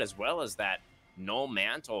completed, as well as that Null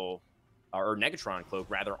Mantle, or Negatron Cloak,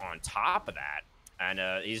 rather, on top of that.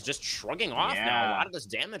 And he's just shrugging off now a lot of this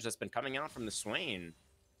damage that's been coming out from the Swain.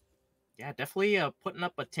 Yeah, definitely putting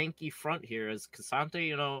up a tanky front here as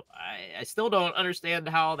Cassante, I still don't understand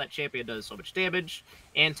how that champion does so much damage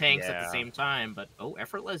and tanks at the same time, but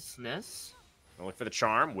effortlessness. Look for the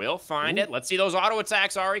charm. Will find it. Let's see those auto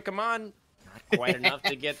attacks, Ari. Come on. Not quite enough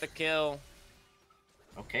to get the kill.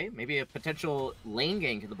 Okay, maybe a potential lane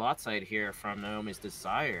gang to the bot side here from Naomi's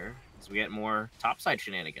Desire as we get more topside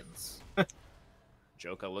shenanigans.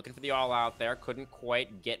 Joka looking for the all-out there. Couldn't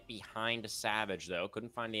quite get behind Savage, though.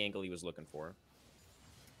 Couldn't find the angle he was looking for.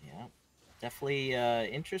 Yeah, definitely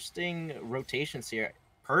interesting rotations here.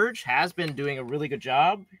 Purge has been doing a really good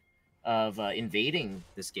job of invading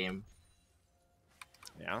this game.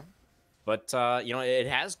 Yeah. But, you know, it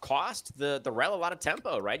has cost the Rel a lot of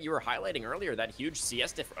tempo, right? You were highlighting earlier that huge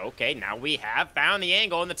CS diff. Okay, now we have found the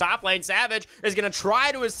angle in the top lane. Savage is going to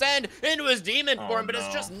try to ascend into his demon form, but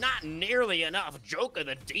it's just not nearly enough. Joka,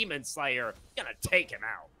 the Demon Slayer, going to take him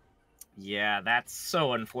out. Yeah, that's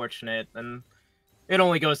so unfortunate. And it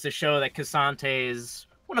only goes to show that Cassante is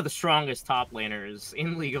one of the strongest top laners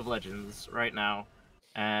in League of Legends right now.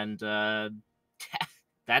 And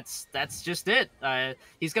that's just it.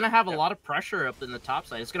 He's going to have a lot of pressure up in the top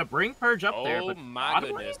side. It's going to bring Purge up there. But my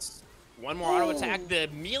goodness. One more auto attack. The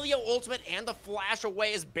Emilio ultimate and the flash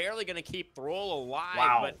away is barely going to keep Thrall alive.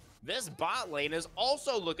 Wow. But this bot lane is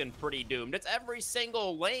also looking pretty doomed. It's every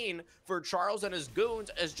single lane for Charles and his goons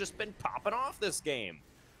has just been popping off this game.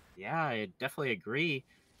 Yeah, I definitely agree.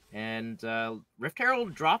 And Rift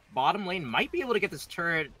Herald drop bottom lane might be able to get this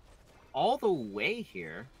turret all the way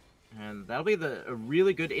here. And that'll be a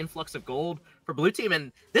really good influx of gold for blue team.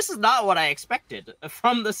 And this is not what I expected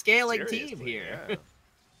from the scaling team here. Yeah.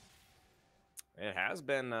 It has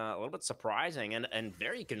been a little bit surprising and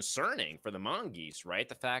very concerning for the Mongoose, right?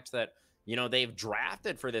 The fact that, you know, they've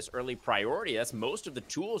drafted for this early priority. That's most of the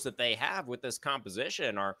tools that they have with this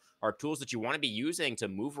composition are tools that you want to be using to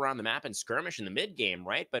move around the map and skirmish in the mid game,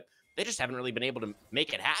 right? But they just haven't really been able to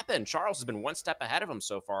make it happen. Charles has been one step ahead of them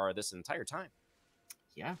so far this entire time.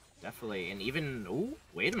 Yeah, definitely. And even, oh,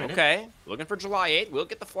 wait a minute. Okay, looking for July 8th. We'll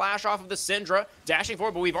get the flash off of the Syndra, dashing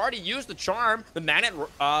forward, but we've already used the charm. The Magnet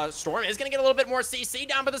Storm is going to get a little bit more CC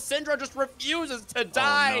down, but the Syndra just refuses to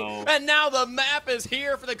die. Oh, no. And now the map is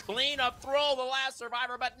here for the cleanup. Thrall, the last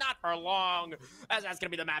survivor, but not for long, as that's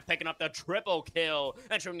going to be the map picking up the triple kill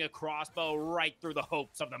and showing a crossbow right through the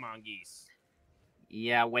hopes of the Mongoose.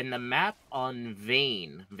 Yeah, when the map on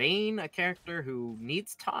Vayne, a character who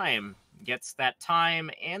needs time, gets that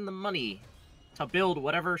time and the money to build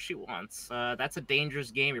whatever she wants. That's a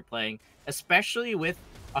dangerous game you're playing, especially with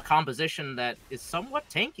a composition that is somewhat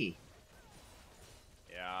tanky.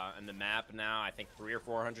 Yeah, and the map now, I think 300 or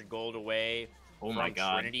 400 gold away. Oh my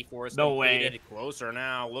god. Trinity Force no completed. way. Closer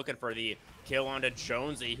now, looking for the kill onto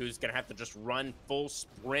Jonesy, who's going to have to just run full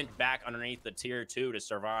sprint back underneath the tier 2 to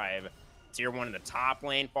survive. Tier 1 in the top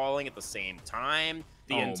lane falling at the same time.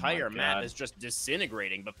 The entire map is just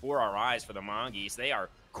disintegrating before our eyes for the Mongoose. They are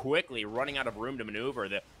quickly running out of room to maneuver.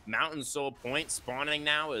 The Mountain Soul point spawning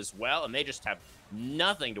now as well, and they just have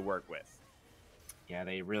nothing to work with. Yeah,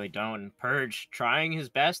 they really don't. Purge trying his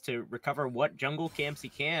best to recover what jungle camps he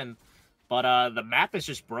can, but the map is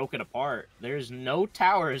just broken apart. There's no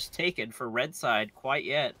towers taken for red side quite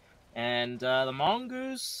yet. And the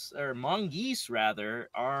Mongoose, rather,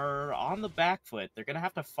 are on the back foot. They're going to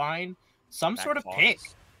have to find some sort of pick.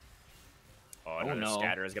 Oh, another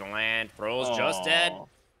scatter is going to land. Thrall's just dead.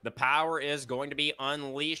 The power is going to be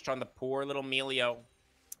unleashed on the poor little Melio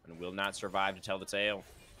and will not survive to tell the tale.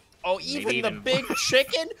 Oh, even the big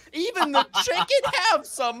chicken? Even the chicken? Have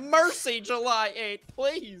some mercy, July 8th,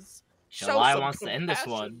 please. July wants to end this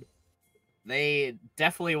one. They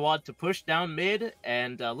definitely want to push down mid,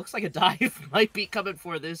 and looks like a dive might be coming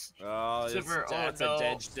for this. Oh, that's a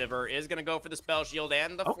dead Sivir. Is going to go for the spell shield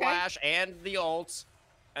and the flash and the ult,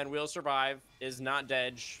 and will survive. Is not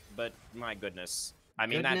dead, but my goodness. I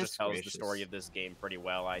mean, that just tells the story of this game pretty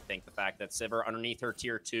well. I think the fact that Sivir, underneath her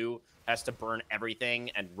tier 2, has to burn everything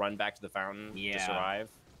and run back to the fountain to survive.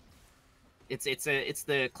 It's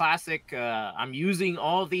the classic, I'm using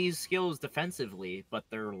all these skills defensively, but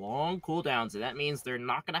they're long cooldowns, and that means they're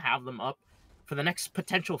not going to have them up for the next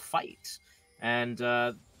potential fight. And,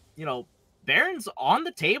 you know, Baron's on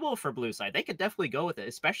the table for blue side. They could definitely go with it,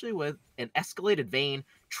 especially with an escalated Vayne,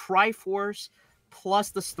 Triforce, plus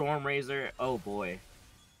the Stormrazor. Oh, boy.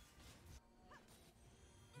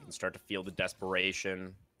 You can start to feel the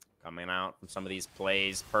desperation coming out from some of these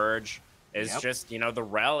plays. Purge is just, you know, the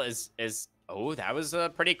Rel is oh, that was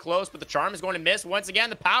pretty close, but the charm is going to miss. Once again,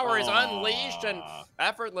 the power is unleashed, and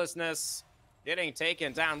effortlessness getting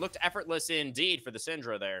taken down. Looked effortless indeed for the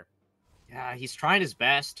Syndra there. Yeah, he's trying his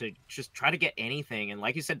best to just try to get anything. And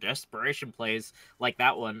like you said, desperation plays like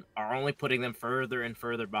that one are only putting them further and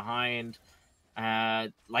further behind.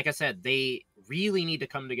 Like I said, they really need to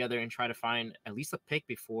come together and try to find at least a pick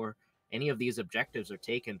before any of these objectives are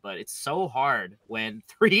taken. But it's so hard when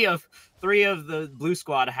three of the blue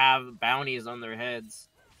squad have bounties on their heads.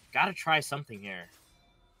 Got to try something here.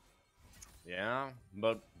 Yeah,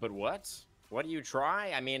 but what? What do you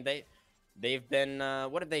try? I mean, they've been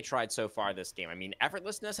what have they tried so far this game? I mean,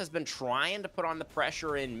 Effortlessness has been trying to put on the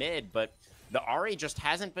pressure in mid, but the Ahri just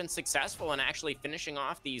hasn't been successful in actually finishing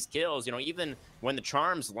off these kills. You know, even when the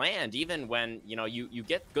charms land, even when, you know, you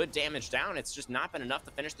get good damage down, it's just not been enough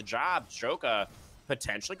to finish the job. Joka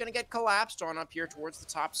potentially going to get collapsed on up here towards the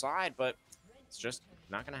top side, but it's just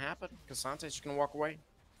not going to happen. Kasante's just going to walk away.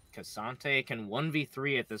 Kasante can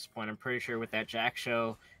 1v3 at this point, I'm pretty sure, with that Jack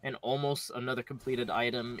Show and almost another completed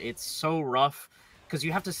item. It's so rough because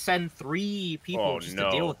you have to send 3 people to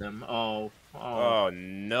deal with him. Oh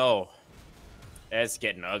no. It's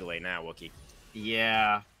getting ugly now, Wookie.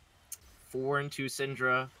 Yeah. 4 and 2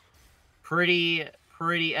 Syndra. Pretty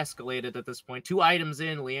escalated at this point. 2 items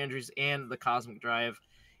in, Leandry's and the Cosmic Drive.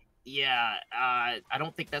 Yeah, I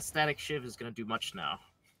don't think that Static Shiv is going to do much now.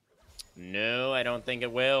 No, I don't think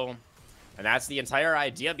it will. And that's the entire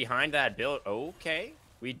idea behind that build. Okay,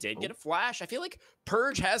 we did get a flash. I feel like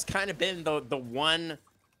Purge has kind of been the one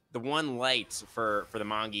light for the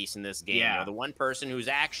Mongoose in this game. Yeah. You know, the one person who's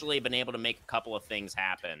actually been able to make a couple of things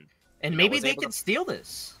happen. And maybe they can steal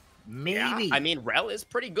this. Maybe. Yeah, I mean, Rel is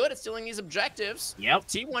pretty good at stealing these objectives. Yep.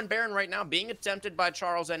 T1 Baron right now being attempted by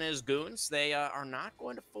Charles and his goons. They are not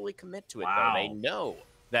going to fully commit to it, though. They know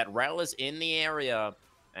that Rel is in the area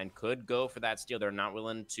and could go for that steal. They're not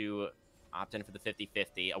willing to opt in for the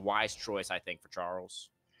 50-50. A wise choice, I think, for Charles.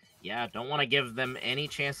 Yeah, don't want to give them any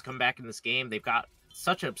chance to come back in this game. They've got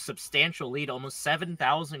such a substantial lead, almost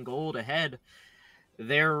 7,000 gold ahead.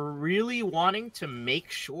 They're really wanting to make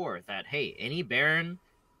sure that, hey, any Baron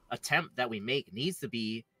attempt that we make needs to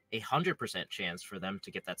be 100% chance for them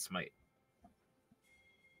to get that smite.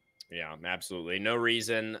 Yeah, absolutely. No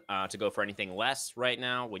reason to go for anything less right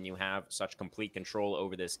now when you have such complete control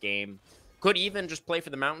over this game. Could even just play for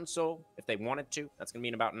the Mountain Soul if they wanted to. That's going to be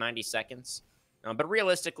in about 90 seconds. But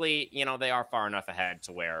realistically, you know, they are far enough ahead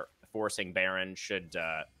to where forcing Baron should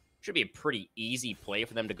be a pretty easy play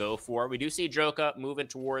for them to go for. We do see Joka moving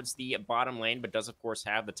towards the bottom lane, but does, of course,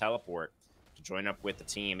 have the teleport to join up with the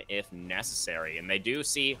team if necessary. And they do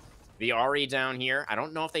see the Ahri down here. I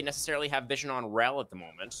don't know if they necessarily have vision on Rel at the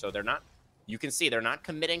moment, so they're not... You can see they're not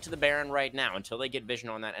committing to the Baron right now until they get vision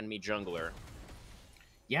on that enemy jungler.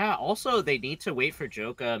 Yeah, also, they need to wait for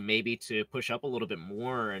Joka maybe to push up a little bit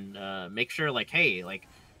more and make sure, like, hey, like,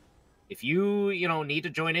 if you know, need to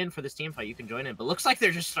join in for this team fight, you can join in. But looks like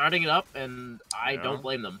they're just starting it up, and I don't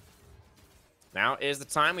blame them. Now is the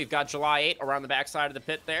time. We've got July 8 around the backside of the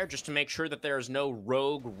pit there, just to make sure that there's no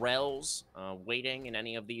rogue Rels waiting in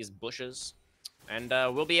any of these bushes. And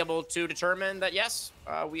we'll be able to determine that, yes,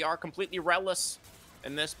 we are completely Rel-less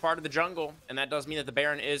in this part of the jungle. And that does mean that the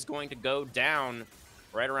Baron is going to go down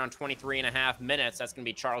right around 23.5 minutes. That's going to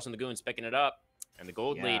be Charles and the Goons picking it up. And the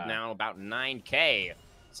gold lead now about 9K.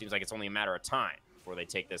 Seems like it's only a matter of time before they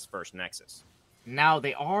take this first Nexus. Now,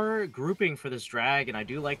 they are grouping for this drag, and I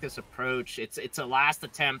do like this approach. It's a last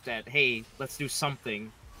attempt at, hey, let's do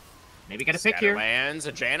something. Maybe get a pick here. Lands.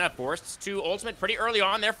 Ajana forced to ultimate pretty early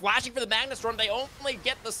on. They're flashing for the Magnus Storm. They only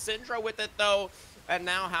get the Syndra with it, though. And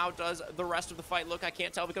now how does the rest of the fight look? I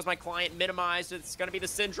can't tell because my client minimized. It's going to be the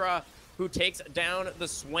Syndra who takes down the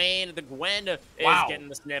Swain. The Gwen is getting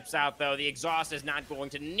the snips out, though. The exhaust is not going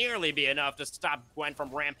to nearly be enough to stop Gwen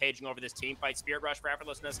from rampaging over this team fight. Spirit Rush for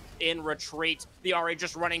Effortlessness in retreat. The Ahri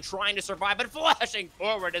just running, trying to survive, but flashing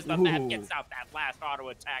forward as the map gets out that last auto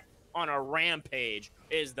attack on a rampage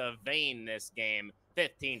is the Vayne this game.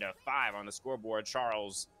 15-5 on the scoreboard.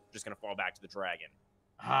 Charles just going to fall back to the Dragon.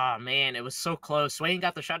 Ah, man, it was so close. Swain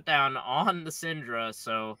got the shutdown on the Syndra,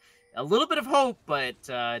 so a little bit of hope, but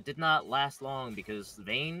did not last long because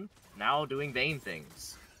Vayne now doing Vayne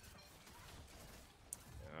things.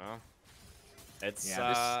 Yeah. It's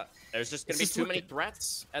there's just going to be too many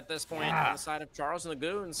threats at this point on the side of Charles and the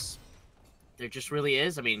Goons. There just really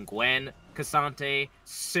is. I mean, Gwen, Kasante,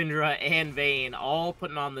 Syndra, and Vayne all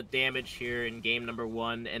putting on the damage here in game number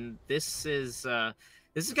 1, and this is going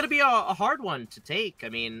to be a hard one to take. I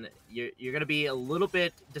mean, you're going to be a little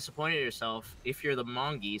bit disappointed in yourself if you're the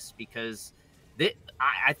Mongoose because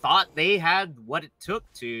I thought they had what it took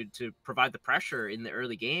to provide the pressure in the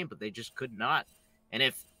early game, but they just could not. And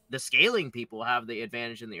if the scaling people have the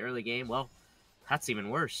advantage in the early game, well, that's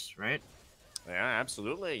even worse, right? Yeah,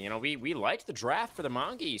 absolutely. You know, we liked the draft for the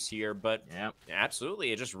Mongoose here, but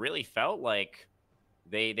absolutely, it just really felt like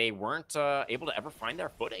they weren't able to ever find their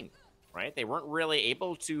footing. Right? They weren't really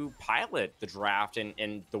able to pilot the draft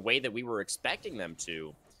in the way that we were expecting them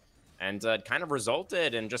to. and kind of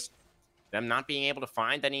resulted in just them not being able to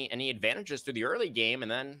find any advantages through the early game.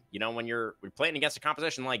 And then, you know, when you're playing against a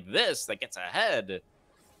composition like this that gets ahead,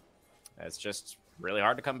 it's just really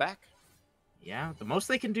hard to come back. Yeah, the most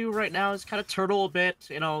they can do right now is kind of turtle a bit.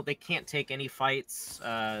 You know, they can't take any fights.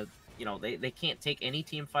 You know, they can't take any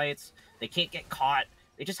team fights. They can't get caught.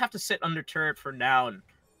 They just have to sit under turret for now and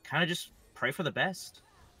kind of just pray for the best.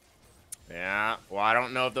 Yeah, well, I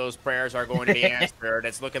don't know if those prayers are going to be answered.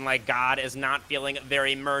 It's looking like God is not feeling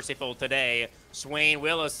very merciful today. Swain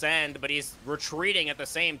will ascend, but he's retreating at the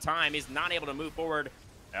same time. He's not able to move forward.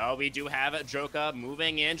 Oh, we do have Joka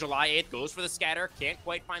moving in. July 8th goes for the scatter. Can't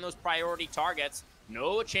quite find those priority targets.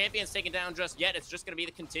 No champions taken down just yet. It's just going to be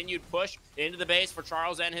the continued push into the base for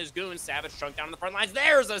Charles and his goons. Savage chunk down on the front lines.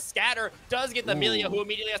 There's a scatter. Does get the Amelia, who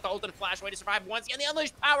immediately has to ult and flash away to survive. Once again, the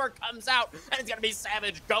unleashed power comes out, and it's going to be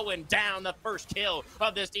Savage going down, the first kill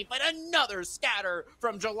of this team fight. Another scatter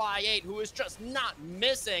from July 8, who is just not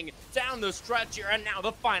missing down the stretch here. And now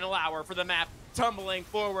the final hour for the map, tumbling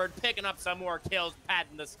forward, picking up some more kills,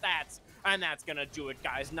 padding the stats. And that's going to do it,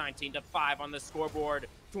 guys. 19-5 on the scoreboard.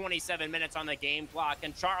 27 minutes on the game clock.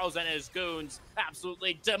 And Charles and his goons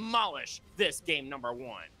absolutely demolish this game number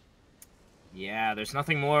 1. Yeah, there's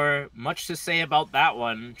nothing much to say about that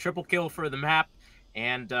one. Triple kill for the map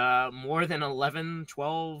and more than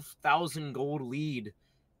 12,000 gold lead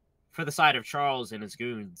for the side of Charles and his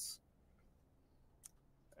goons.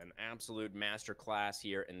 An absolute masterclass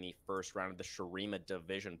here in the first round of the Shurima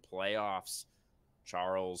Division playoffs.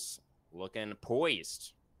 Charles looking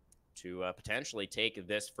poised to potentially take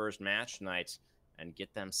this first match tonight and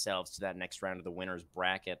get themselves to that next round of the winners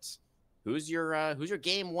bracket. Who's your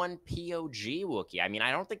game 1 POG, Wookie? I mean,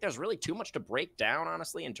 I don't think there's really too much to break down,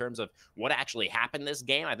 honestly, in terms of what actually happened this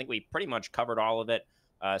game. I think we pretty much covered all of it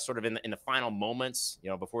sort of in the final moments, you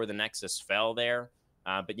know, before the Nexus fell there.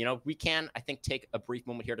 But, you know, we can, I think, take a brief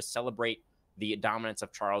moment here to celebrate the dominance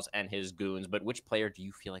of Charles and his goons. But which player do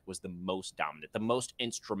you feel like was the most dominant, the most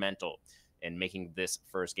instrumental in making this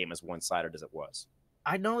first game as one-sided as it was?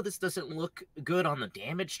 I know this doesn't look good on the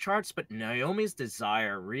damage charts, but Naomi's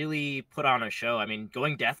Desire really put on a show. I mean,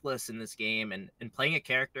 going deathless in this game and playing a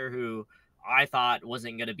character who I thought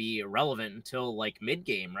wasn't going to be relevant until like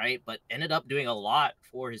mid-game, right? But ended up doing a lot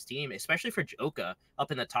for his team, especially for Joka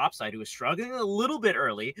up in the top side, who was struggling a little bit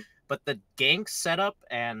early, but the gank setup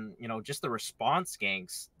and, you know, just the response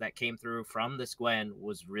ganks that came through from this Gwen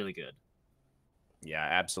was really good. Yeah,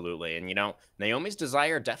 absolutely. And, you know, Naomi's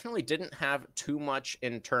Desire definitely didn't have too much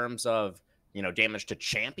in terms of, you know, damage to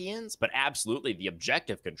champions, but absolutely the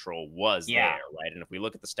objective control was there, right? And if we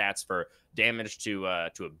look at the stats for damage to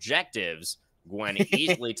objectives, Gwen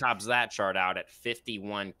easily tops that chart out at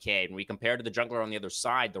 51K. And we compare to the jungler on the other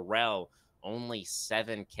side, the Rel, only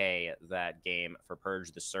 7K that game for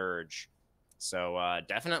Purge the Surge. So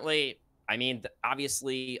definitely, I mean,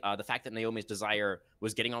 obviously, the fact that Naomi's Desire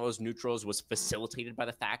was getting all those neutrals was facilitated by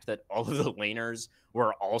the fact that all of the laners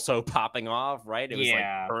were also popping off, right? It was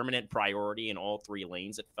like permanent priority in all 3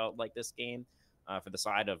 lanes, it felt like this game for the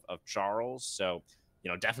side of Charles. So, you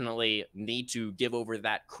know, definitely need to give over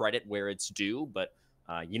that credit where it's due. But,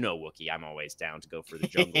 you know, Wookie, I'm always down to go for the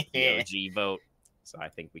jungle POG vote. So I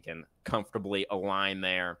think we can comfortably align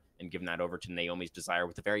there and give that over to Naomi's Desire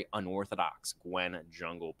with a very unorthodox Gwen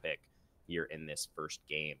jungle pick here in this first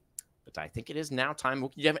game. But I think it is now time. Do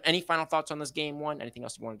you have any final thoughts on this game 1? Anything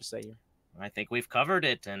else you wanted to say here? I think we've covered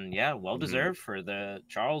it, and yeah, well deserved for the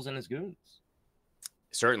Charles and his goons.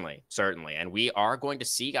 Certainly. And we are going to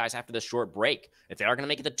see, guys, after this short break, if they are going to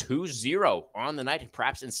make it the 2-0 on the night and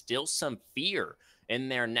perhaps instill some fear in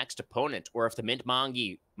their next opponent, or if the Mint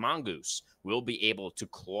Mongoose will be able to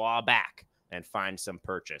claw back and find some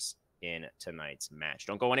purchase in tonight's match.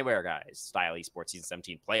 Don't go anywhere, guys. Style Esports Season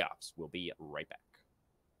 17 playoffs. We'll be right back.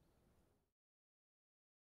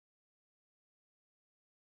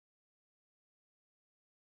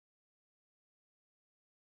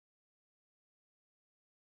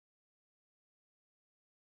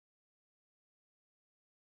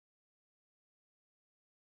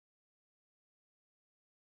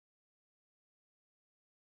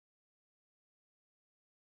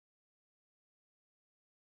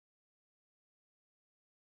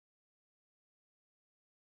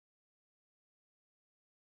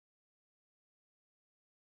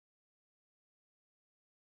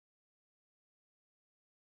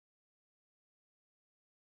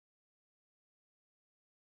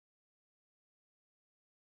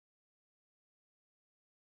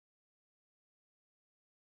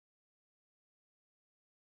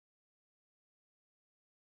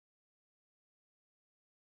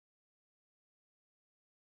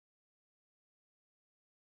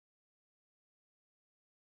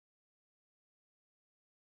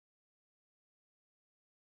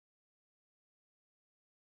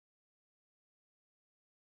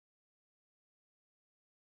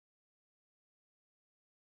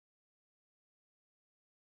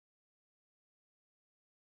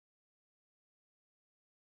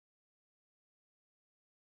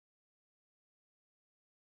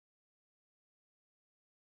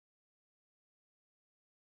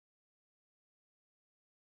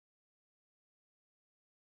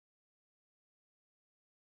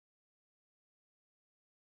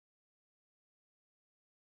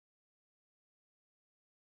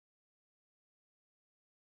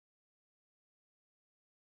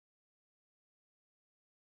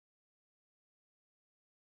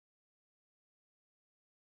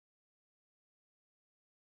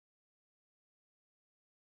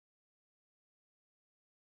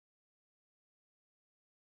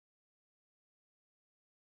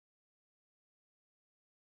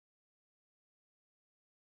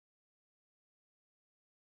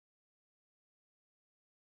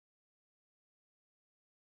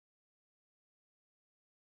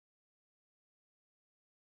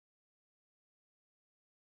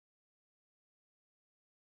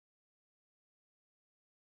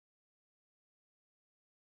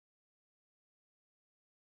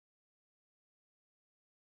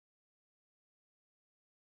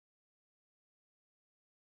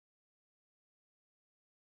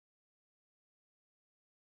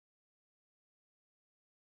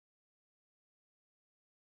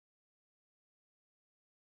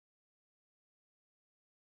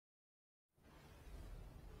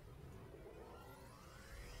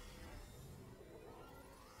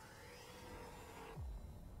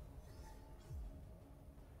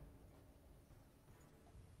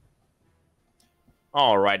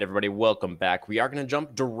 All right, everybody, welcome back. We are going to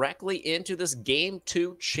jump directly into this Game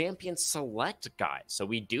 2 Champion Select guide. So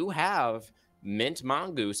we do have Mint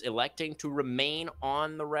Mongoose electing to remain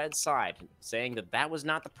on the red side, saying that that was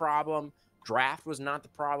not the problem. Draft was not the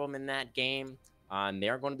problem in that game. And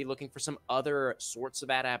they're going to be looking for some other sorts of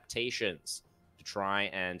adaptations to try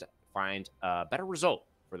and find a better result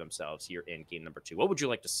for themselves here in game number 2. What would you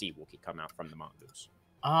like to see, Wookie, come out from the Mongoose?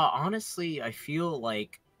 Honestly, I feel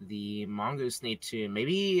like the Mongoose need to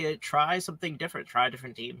maybe try something different, try a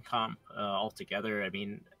different team comp altogether. I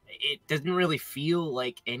mean, it doesn't really feel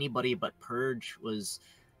like anybody but Purge was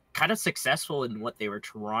kind of successful in what they were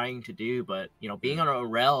trying to do. But, being on a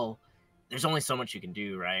rel, there's only so much you can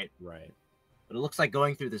do, right? Right. But it looks like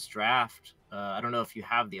going through this draft, I don't know if you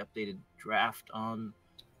have the updated draft on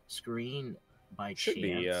screen by Should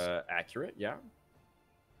chance. be accurate, yeah.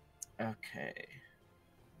 Okay.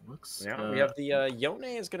 Looks. Yeah, we have the Yone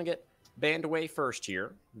is going to get banned away first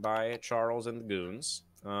here by Charles and the Goons.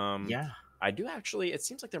 Yeah. I do actually, it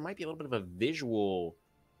seems like there might be a little bit of a visual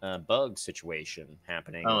bug situation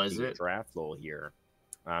happening with the draft lull here.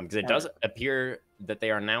 Because it does appear that they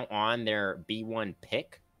are now on their B1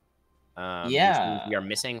 pick. Yeah. Which means we are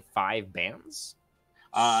missing 5 bans.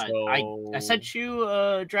 So... I sent you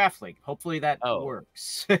a draft link. Hopefully that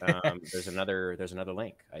works. there's another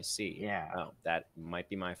link. I see. Yeah. Oh, that might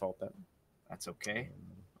be my fault then. That's okay.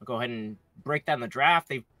 I'll go ahead and break down the draft.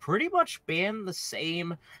 They've pretty much banned the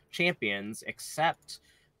same champions, except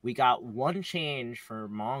we got one change for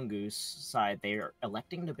Mongoose side. They are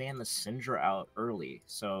electing to ban the Syndra out early.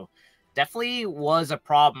 So definitely was a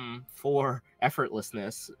problem for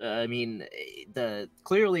effortlessness. I mean,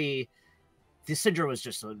 clearly the Syndra was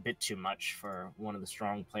just a bit too much for one of the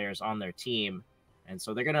strong players on their team. And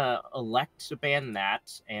so they're going to elect to ban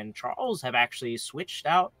that. And Charles have actually switched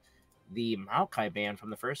out the Maokai ban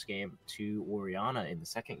from the first game to Oriana in the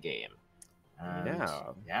second game.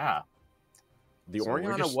 Yeah. The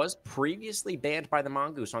Oriana was previously banned by the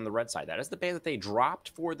Mongoose on the red side. That is the ban that they dropped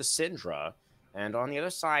for the Syndra. And on the other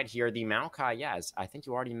side here, the Maokai, as I think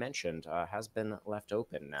you already mentioned, has been left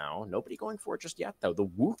open now. Nobody going for it just yet, though. The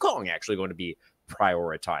Wukong actually going to be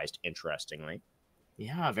prioritized, interestingly.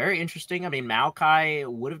 Yeah, very interesting. I mean, Maokai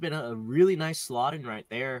would have been a really nice slot in right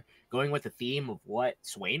there, going with the theme of what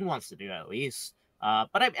Swain wants to do, at least.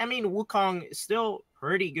 But I mean, Wukong is still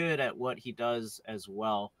pretty good at what he does as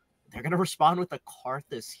well. They're going to respond with a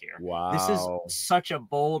Karthus here. Wow. This is such a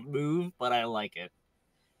bold move, but I like it.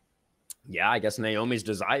 Yeah, I guess Naomi's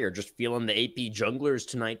Desire, just feeling the AP junglers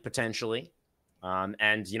tonight, potentially. And,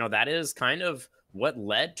 that is kind of what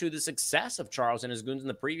led to the success of Charles and his Goons in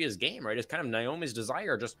the previous game, right? It's kind of Naomi's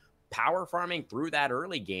Desire, just power farming through that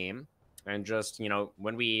early game. And just,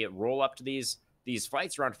 when we roll up to these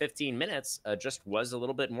fights around 15 minutes, just was a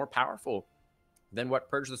little bit more powerful than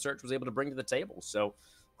what Purge the Search was able to bring to the table. So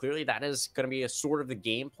clearly that is going to be a sort of the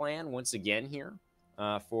game plan once again here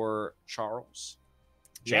for Charles.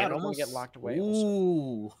 Yeah, it almost get locked away.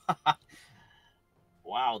 Ooh.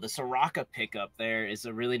 Wow, the Soraka pickup there is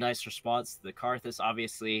a really nice response to the Karthus.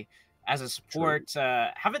 Obviously, as a support,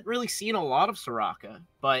 haven't really seen a lot of Soraka,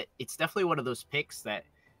 but it's definitely one of those picks that,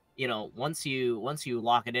 once you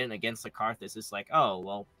lock it in against the Karthus, it's like, oh,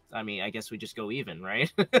 well, I mean, I guess we just go even,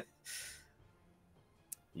 right?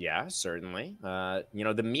 Yeah, certainly. The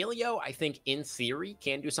Melio, I think, in theory,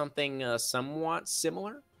 can do something somewhat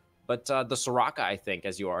similar. But the Soraka, I think,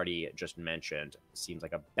 as you already just mentioned, seems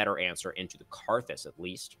like a better answer into the Karthus, at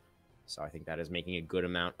least. So I think that is making a good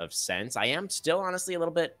amount of sense. I am still, honestly, a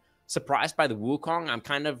little bit surprised by the Wukong. I'm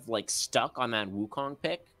kind of, stuck on that Wukong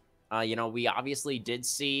pick. We obviously did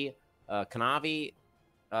see Kanavi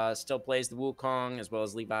still plays the Wukong, as well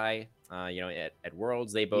as Levi, at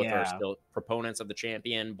Worlds. They both are still proponents of the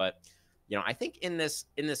champion, but... I think in this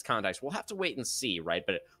context, we'll have to wait and see, right?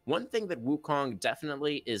 But one thing that Wukong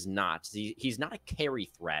definitely is not, he's not a carry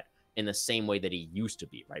threat in the same way that he used to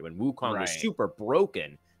be, right? When Wukong was super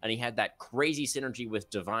broken and he had that crazy synergy with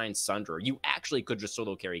Divine Sunder, you actually could just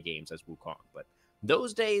solo carry games as Wukong. But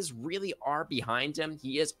those days really are behind him.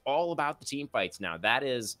 He is all about the team fights now. That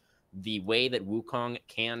is the way that Wukong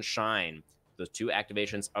can shine. Those 2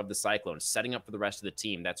 activations of the Cyclone, setting up for the rest of the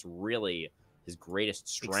team. That's really his greatest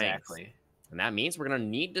strength. Exactly. And that means we're going to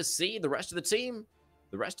need to see the rest of the team,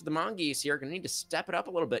 the rest of the Mongoose here, are going to need to step it up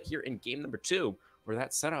a little bit here in game number 2, where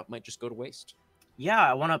that setup might just go to waste. Yeah,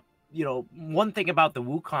 I want to, one thing about the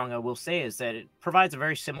Wukong I will say is that it provides a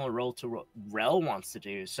very similar role to what Rel wants to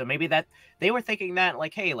do. So maybe that they were thinking that,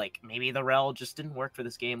 hey, maybe the Rel just didn't work for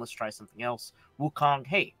this game. Let's try something else. Wukong,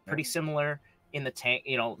 hey, pretty similar in the tank,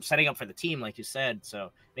 setting up for the team, like you said.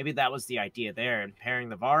 So maybe that was the idea there. And pairing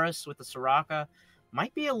the Varus with the Soraka,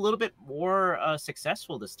 might be a little bit more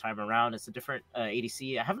successful this time around. It's a different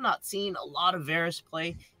ADC. I have not seen a lot of Varus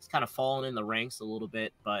play. He's kind of fallen in the ranks a little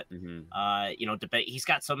bit, but you know, debate. He's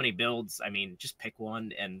got so many builds. I mean, just pick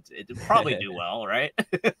one, and it'll probably do well, right?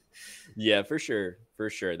 Yeah, for sure, for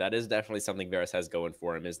sure. That is definitely something Varus has going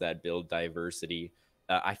for him, is that build diversity.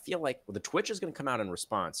 I feel like the Twitch is going to come out in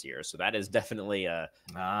response here, so that is definitely a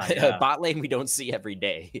bot lane we don't see every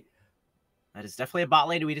day. That is definitely a bot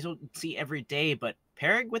lane we don't see every day, but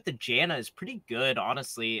pairing with the Janna is pretty good,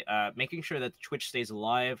 honestly. Making sure that Twitch stays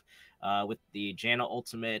alive with the Janna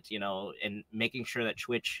ultimate, you know, and making sure that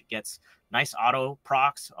Twitch gets nice auto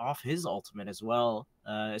procs off his ultimate as well,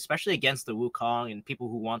 especially against the Wukong and people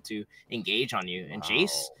who want to engage on you. And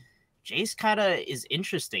Jace kind of is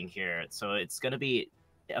interesting here. So it's going to be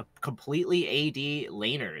a completely AD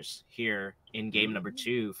laners here in game number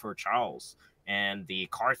 2 for Charles. And the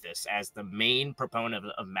Karthus as the main proponent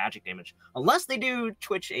of magic damage, unless they do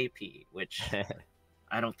Twitch AP, which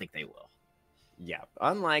I don't think they will. Yeah,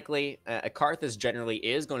 unlikely. Karthus generally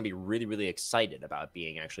is going to be really, really excited about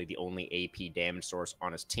being actually the only AP damage source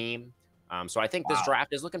on his team. So I think this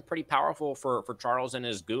draft is looking pretty powerful for Charles and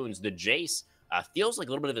his goons. The Jace feels like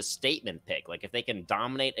a little bit of a statement pick. Like if they can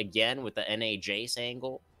dominate again with the NA Jace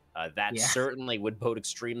angle, that certainly would bode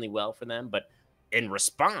extremely well for them. But in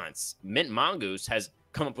response, Mongoose has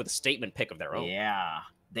come up with a statement pick of their own. Yeah,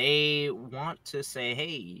 they want to say,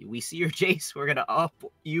 hey, we see your Jace, we're going to up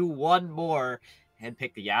you one more and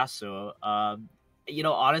pick the Yasuo. You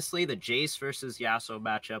know, honestly, the Jace versus Yasuo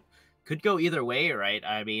matchup could go either way, right?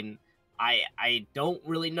 I mean, I don't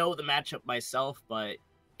really know the matchup myself, but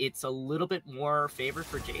it's a little bit more favored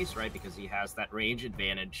for Jace, right? Because he has that range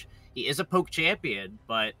advantage. He is a poke champion,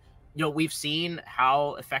 but you know, we've seen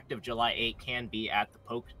how effective July 8 can be at the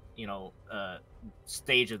poke, you know,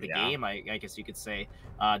 stage of the game, I guess you could say,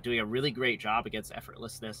 doing a really great job against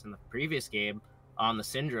Effortlessness in the previous game on the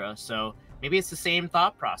Syndra. So maybe it's the same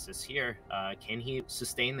thought process here. Can he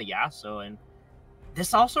sustain the Yasuo? And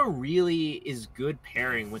this also really is good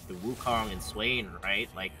pairing with the Wukong and Swain, right?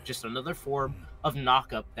 Like just another form of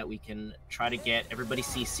knockup that we can try to get everybody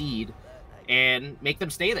CC'd and make them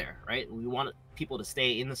stay there, right? We want people to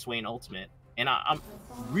stay in the Swain ultimate. And I'm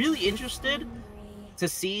really interested to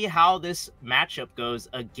see how this matchup goes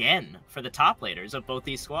again for the top laners of both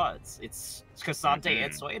these squads. It's Cassante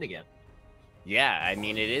and Swain again. Yeah, I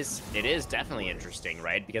mean, it is definitely interesting,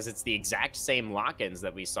 right? Because it's the exact same lock-ins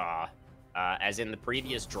that we saw as in the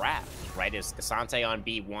previous draft, right? It's Cassante on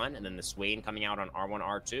B1 and then the Swain coming out on R1,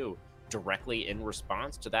 R2 directly in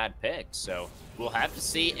response to that pick. So we'll have to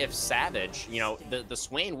see if Savage, you know, the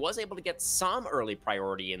Swain was able to get some early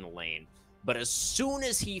priority in the lane, but as soon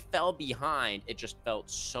as he fell behind, it just felt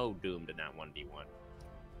so doomed in that 1v1.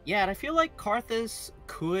 Yeah, and I feel like Karthus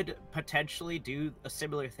could potentially do a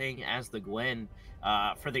similar thing as the Gwen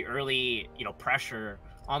for the early, you know, pressure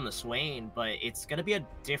on the Swain, but it's going to be a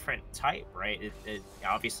different type, right?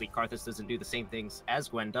 Obviously, Karthus doesn't do the same things as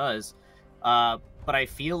Gwen does, but I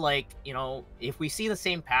feel like, you know, if we see the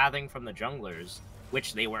same pathing from the junglers,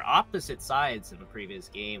 which they were opposite sides in the previous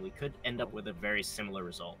game, we could end up with a very similar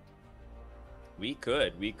result. We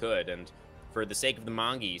could, and for the sake of the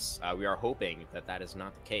Mongoose, we are hoping that that is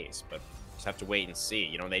not the case, but just have to wait and see.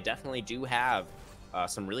 You know, they definitely do have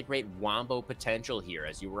some really great wombo potential here,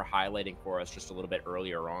 as you were highlighting for us just a little bit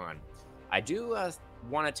earlier on. I do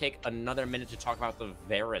want to take another minute to talk about the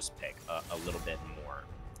Varus pick a little bit more.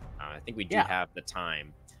 I think we do have the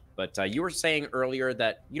time. But you were saying earlier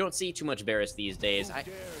that you don't see too much Varus these days.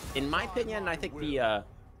 In my opinion, I think the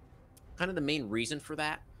kind of the main reason for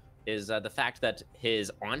that is the fact that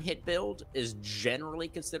his on-hit build is generally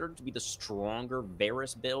considered to be the stronger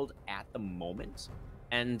Varus build at the moment.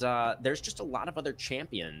 And there's just a lot of other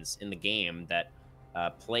champions in the game that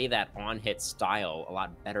play that on-hit style a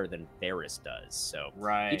lot better than Varus does. So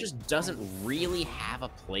he just doesn't really have a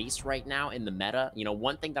place right now in the meta. You know,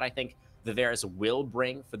 one thing that I think the Varus will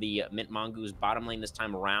bring for the Mint Mongoose bottom lane this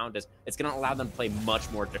time around is it's going to allow them to play much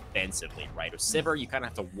more defensively, right? With Sivir, you kind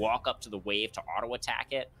of have to walk up to the wave to auto-attack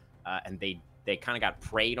it. And they kind of got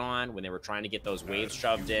preyed on when they were trying to get those waves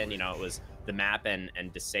shoved in. You know, it was the map and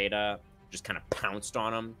Deseda just kind of pounced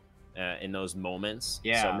on them in those moments.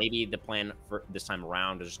 Yeah. So maybe the plan for this time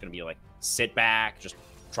around is just going to be like, sit back, just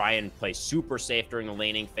try and play super safe during the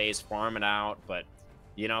laning phase, farm it out. But,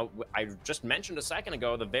 you know, I just mentioned a second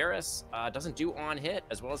ago, the Varus doesn't do on-hit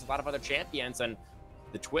as well as a lot of other champions. And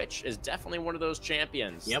the Twitch is definitely one of those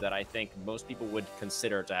champions that I think most people would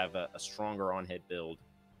consider to have a stronger on-hit build.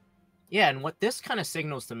 Yeah, and what this kind of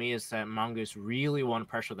signals to me is that Mongoose really want to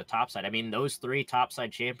pressure the top side. I mean, those three top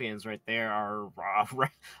side champions right there are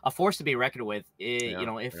a force to be reckoned with. You Yeah,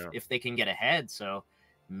 know, yeah. if they can get ahead. So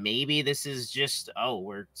maybe this is just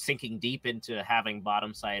we're sinking deep into having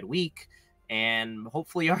bottom side weak, and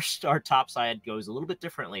hopefully our top side goes a little bit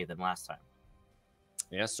differently than last time.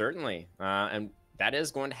 Yeah, certainly. And that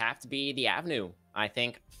is going to have to be the avenue, I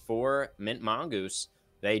think, for Mint Mongoose.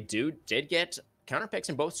 They did get counter picks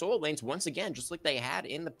in both solo lanes once again, just like they had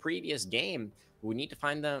in the previous game. We need to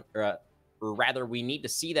find them, or rather, we need to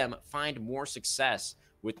see them find more success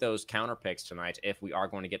with those counter picks tonight if we are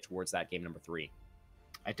going to get towards that game number 3.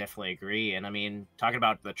 I definitely agree. And I mean, talking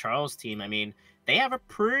about the Charles team, I mean, they have a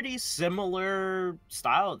pretty similar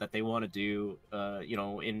style that they want to do, you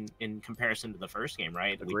know, in comparison to the first game,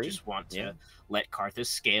 right? We Agree? just want Yeah. to let Karthus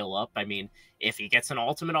scale up. I mean, if he gets an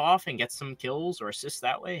ultimate off and gets some kills or assists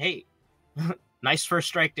that way, hey, nice first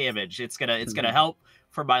strike damage. It's gonna help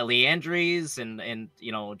for my Leandries and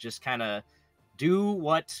you know, just kind of do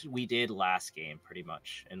what we did last game pretty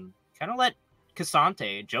much and kind of let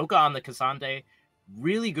Cassante, Joka on the Cassante,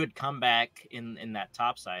 really good comeback in that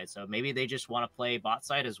top side. So maybe they just want to play bot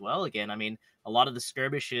side as well again. I mean, a lot of the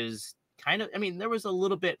skirmishes kind of, I mean, there was a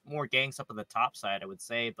little bit more ganks up on the top side, I would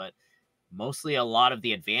say, but mostly a lot of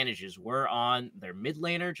the advantages were on their mid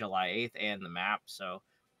laner, July 8th, and the map. So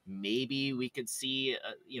maybe we could see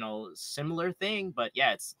a, you know, similar thing, but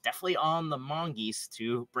yeah, it's definitely on the Mongoose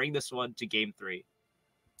to bring this one to game 3.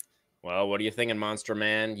 Well, what are you thinking, Monster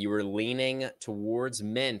Man? You were leaning towards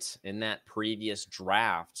Mint in that previous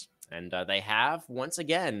draft, and they have once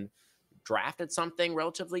again drafted something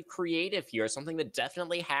relatively creative here, something that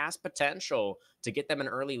definitely has potential to get them an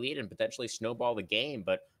early lead and potentially snowball the game.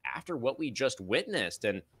 But after what we just witnessed,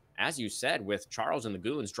 and as you said, with Charles and the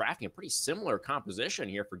Goons drafting a pretty similar composition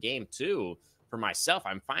here for game 2, for myself,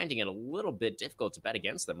 I'm finding it a little bit difficult to bet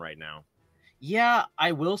against them right now. Yeah,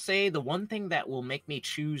 I will say the one thing that will make me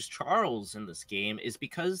choose Charles in this game is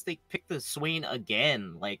because they picked the Swain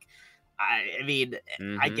again. Like, I mean,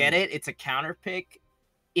 I get Mm-hmm. it. It's a counter pick.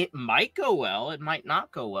 It might go well. It might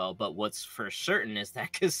not go well. But what's for certain is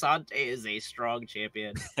that Cassante is a strong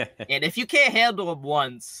champion. And if you can't handle him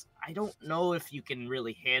once, I don't know if you can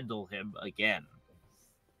really handle him again.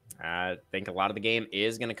 I think a lot of the game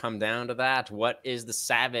is going to come down to that. What is the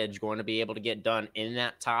Savage going to be able to get done in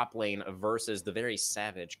that top lane versus the very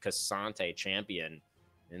savage Cassante champion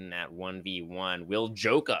in that 1v1? Will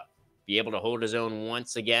Joka be able to hold his own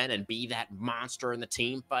once again and be that monster in the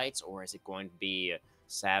team fights? Or is it going to be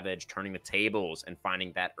Savage turning the tables and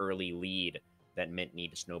finding that early lead that Mint need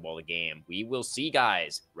to snowball the game? We will see,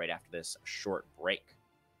 guys, right after this short break.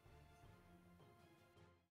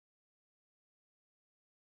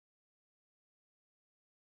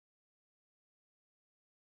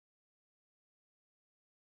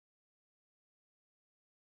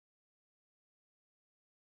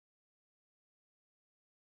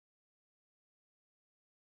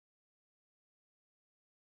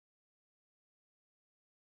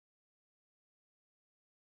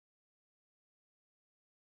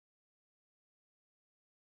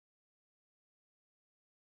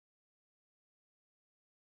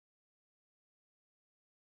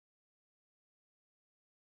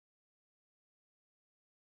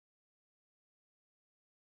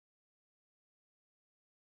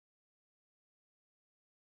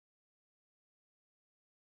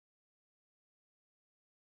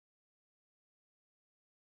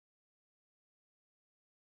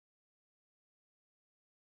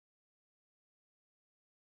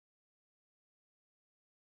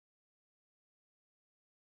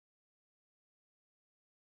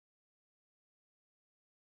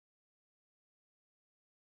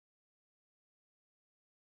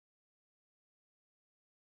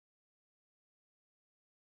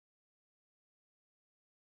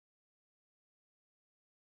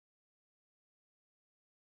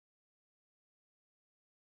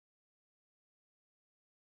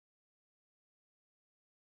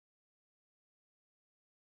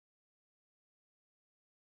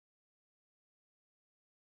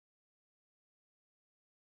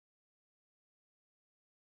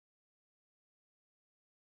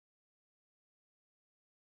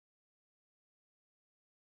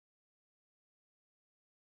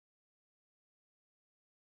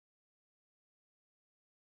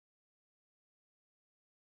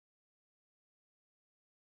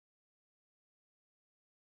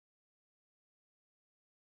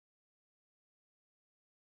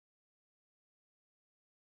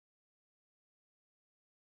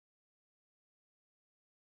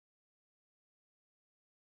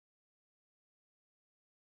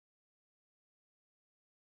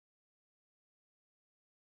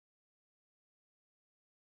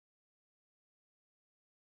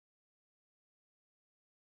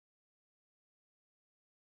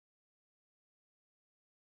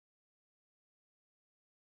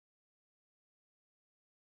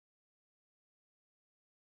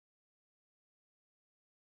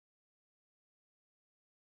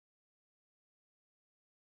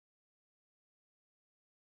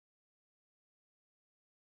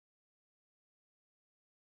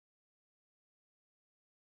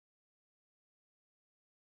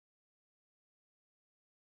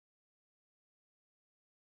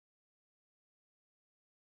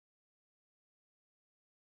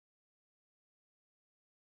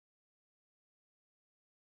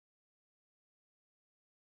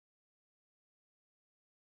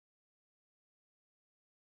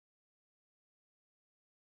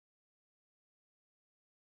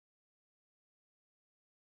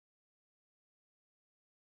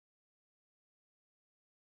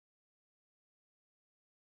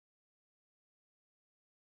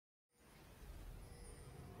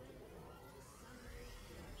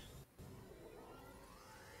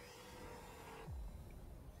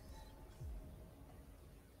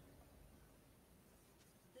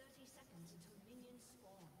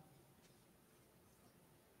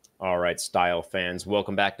 All right, Style fans,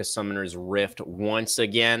 welcome back to Summoner's Rift once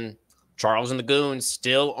again. Charles and the Goons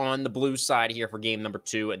still on the blue side here for game number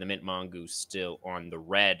 2, and the Mint Mongoose still on the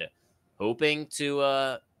red. Hoping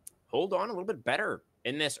to hold on a little bit better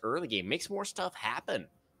in this early game. Make some more stuff happen,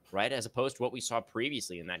 right? As opposed to what we saw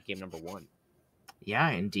previously in that game number 1.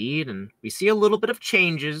 Yeah, indeed. And we see a little bit of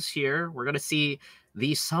changes here. We're going to see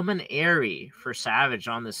the Summon Airy for Savage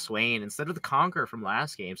on the Swain instead of the Conquer from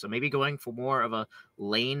last game. So maybe going for more of a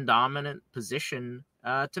lane dominant position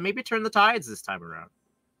to maybe turn the tides this time around.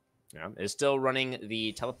 Yeah, is still running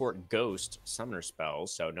the Teleport Ghost Summoner spell,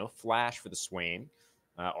 so no flash for the Swain.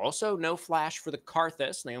 Also, no flash for the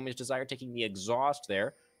Karthus. Naomi's Desire taking the Exhaust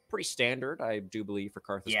there. Pretty standard, I do believe, for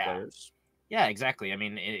Karthus players. Yeah, exactly. I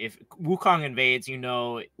mean, if Wukong invades,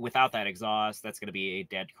 without that Exhaust, that's going to be a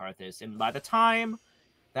dead Karthus. And by the time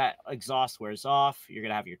that Exhaust wears off, you're going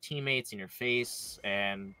to have your teammates in your face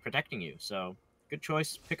and protecting you. So, good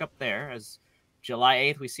choice pick up there. As July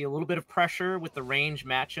 8th, we see a little bit of pressure with the range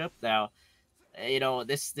matchup. Now,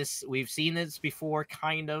 this we've seen this before,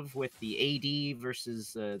 kind of with the AD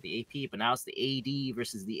versus the AP, but now it's the AD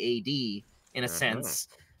versus the AD in a sense.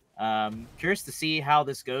 Curious to see how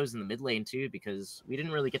this goes in the mid lane too, because we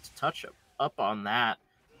didn't really get to touch up on that.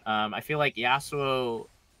 I feel like Yasuo,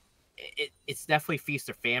 it's definitely feast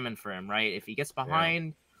or famine for him, right? If he gets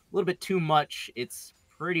behind a little bit too much, it's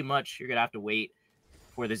pretty much you're gonna have to wait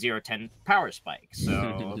for the 0-10 power spike.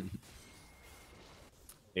 So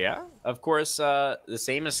yeah, of course, the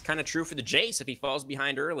same is kind of true for the Jace. If he falls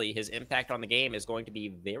behind early, his impact on the game is going to be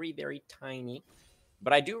very, very tiny.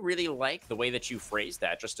 But I do really like the way that you phrased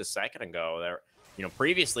that just a second ago. There,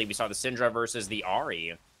 previously we saw the Syndra versus the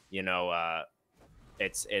Ahri.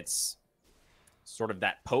 It's sort of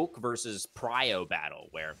that poke versus prio battle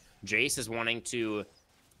where Jace is wanting to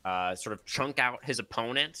sort of chunk out his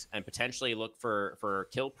opponent and potentially look for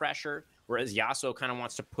kill pressure, whereas Yasuo kind of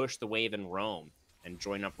wants to push the wave and roam and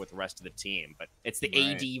join up with the rest of the team. But it's the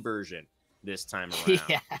AD version this time around.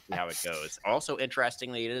 See how it goes. Also,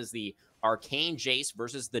 interestingly, it is the Arcane Jace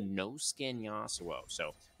versus the no-skin Yasuo.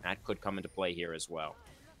 So that could come into play here as well.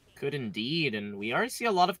 Could indeed. And we already see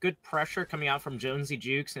a lot of good pressure coming out from Jonesy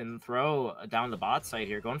Jukes and Throw down the bot side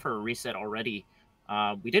here, going for a reset already.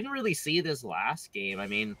 We didn't really see this last game. I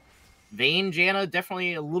mean, Vayne Janna,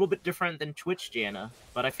 definitely a little bit different than Twitch Janna,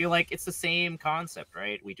 but I feel like it's the same concept,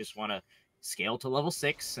 right? We just want to scale to level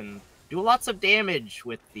 6 and do lots of damage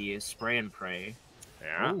with the spray and pray.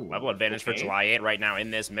 Yeah, level advantage for July 8 right now in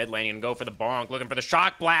this mid lane, and go for the bonk, looking for the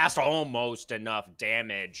shock blast. Almost enough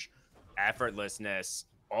damage. Effortlessness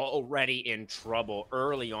already in trouble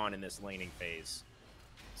early on in this laning phase.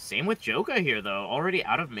 Same with Joka here, though. Already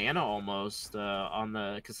out of mana almost on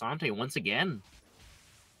the Cassante once again.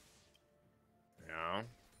 Yeah,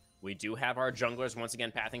 we do have our junglers once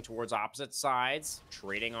again pathing towards opposite sides,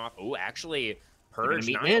 trading off. Oh, actually, Purge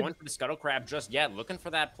not going for the Scuttle Crab just yet. Looking for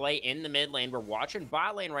that play in the mid lane. We're watching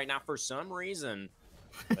bot lane right now for some reason,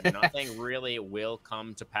 but nothing really will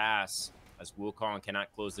come to pass as Wukong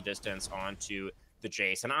cannot close the distance onto the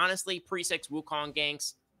Jace. And honestly, pre-6 Wukong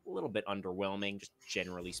ganks, a little bit underwhelming, just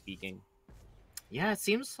generally speaking. Yeah, it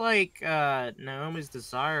seems like Naomi's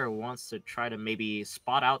Desire wants to try to maybe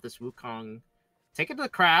spot out this Wukong. Take it to the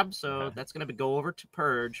crab, so that's going to go over to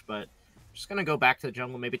Purge, but just going to go back to the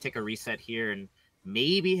jungle, maybe take a reset here, and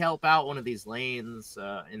maybe help out one of these lanes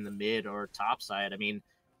in the mid or top side. I mean,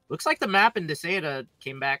 looks like the map in Deseda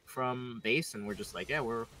came back from base, and we're just like,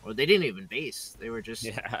 or they didn't even base. They were just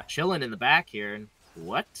chilling in the back here. And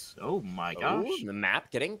what? Oh my gosh. Ooh, the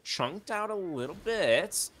map getting chunked out a little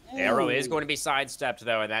bit. Ooh. Arrow is going to be sidestepped,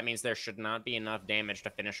 though, and that means there should not be enough damage to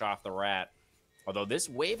finish off the rat. Although this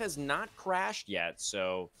wave has not crashed yet,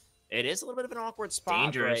 so it is a little bit of an awkward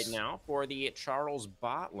spot right now for the Charles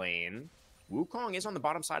bot lane. Wukong is on the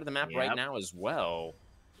bottom side of the map right now as well.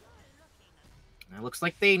 It looks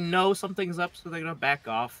like they know something's up, so they're going to back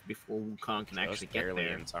off before Wukong can actually get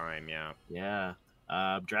there. In time, Yeah.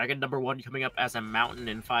 Dragon number 1 coming up as a mountain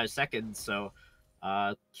in 5 seconds, so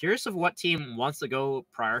curious of what team wants to go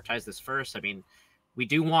prioritize this first. I mean, we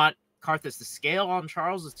do want Karthus to scale on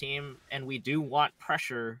Charles's team, and we do want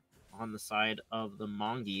pressure on the side of the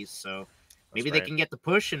Mongoose, so maybe they can get the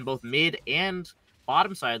push in both mid and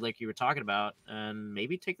bottom side like you were talking about, and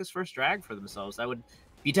maybe take this first drag for themselves. That would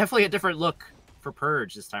be definitely a different look for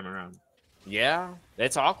Purge this time around. Yeah,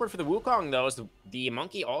 it's awkward for the Wukong, though, as the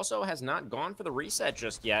Monkey also has not gone for the reset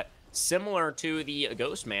just yet. Similar to the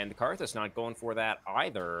Ghost Man, the Karthus not going for that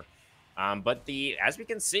either. But as we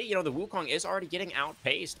can see, you know, the Wukong is already getting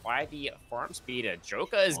outpaced by the farm speed.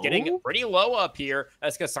 Joka is getting pretty low up here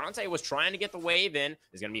as Cassante was trying to get the wave in.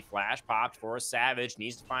 Is going to be flash popped for a Savage.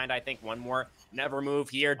 Needs to find, I think, one more never move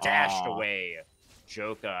here. Dashed away.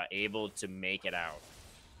 Joka able to make it out.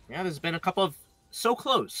 Yeah, there's been a couple of so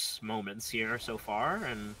close moments here so far.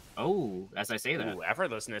 And, as I say that.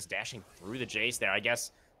 Effortlessness dashing through the Jace there. I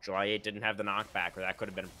guess July 8 didn't have the knockback, or that could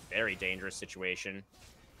have been a very dangerous situation.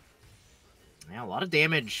 Yeah, a lot of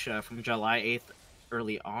damage from July 8th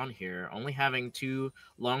early on here. Only having 2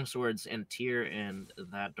 longswords and Tyr and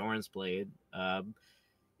that Doran's Blade.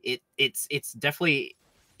 It's definitely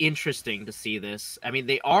interesting to see this. I mean,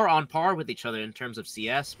 they are on par with each other in terms of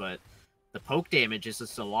CS, but the poke damage is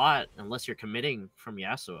just a lot unless you're committing from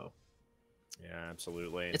Yasuo. Yeah,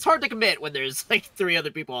 absolutely. It's hard to commit when there's like 3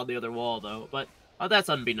 other people on the other wall, though, but that's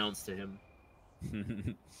unbeknownst to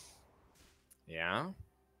him. Yeah.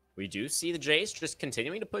 We do see the Jace just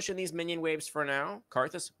continuing to push in these minion waves for now.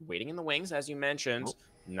 Karthus waiting in the wings, as you mentioned.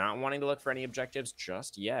 Not wanting to look for any objectives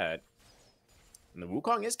just yet. And the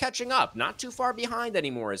Wukong is catching up. Not too far behind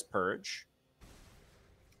anymore as Purge.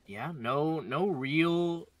 Yeah, no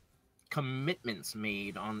real commitments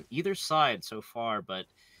made on either side so far, but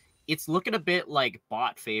it's looking a bit like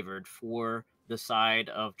bot favored for the side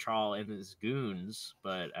of Charl and his goons.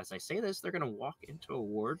 But as I say this, they're going to walk into a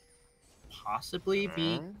ward. Possibly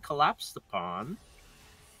be collapsed upon.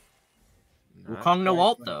 Wukong no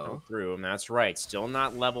ult though. Through, and that's right. Still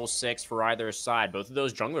not level 6 for either side. Both of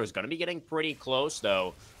those junglers going to be getting pretty close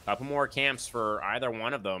though. Couple more camps for either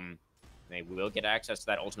one of them. They will get access to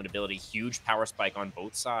that ultimate ability. Huge power spike on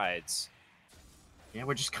both sides. Yeah,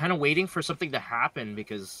 we're just kind of waiting for something to happen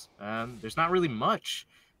because there's not really much.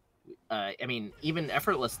 I mean, even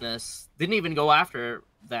Effortlessness didn't even go after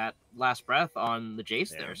that last breath on the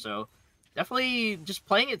Jace there, so definitely just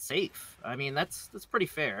playing it safe. I mean, that's pretty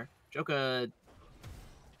fair. Joka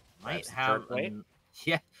might have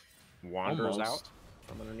wanders out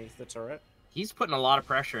from underneath the turret. He's putting a lot of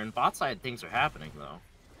pressure, and bot side things are happening though.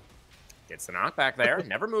 Gets the knockback there.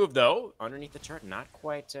 Never moved though. Underneath the turret, not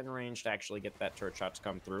quite in range to actually get that turret shot to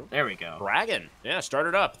come through. There we go. Dragon,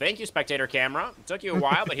 started up. Thank you, spectator camera. It took you a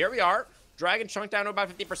while, but here we are. Dragon chunked down to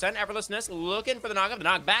about 50%. Effortlessness looking for the knockup. The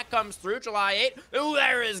knockback comes through. July 8. Ooh,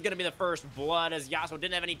 there is going to be the first blood as Yasuo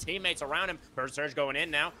didn't have any teammates around him. First Surge going in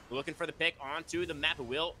now. Looking for the pick onto the map.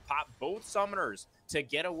 Will pop both summoners to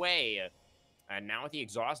get away. And now with the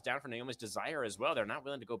exhaust down for Naomi's Desire as well, they're not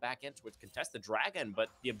willing to go back into it to contest the Dragon, but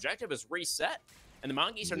the objective is reset. And the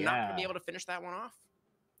Mongoose are not going to be able to finish that one off.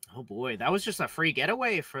 Oh boy, that was just a free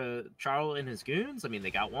getaway for Charl and his goons. I mean,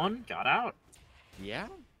 they got one, got out. Yeah.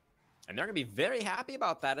 And they're going to be very happy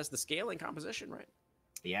about that as the scaling composition, right?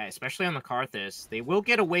 Yeah, especially on the Karthus. They will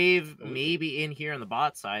get a wave maybe in here on the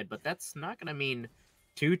bot side, but that's not going to mean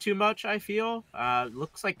too much, I feel.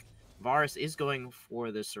 Looks like Varus is going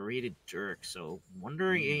for the Serrated Dirk, so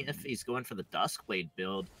wondering if he's going for the Duskblade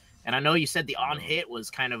build. And I know you said the on-hit was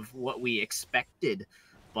kind of what we expected,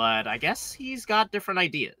 but I guess he's got different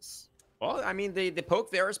ideas. Well, I mean, the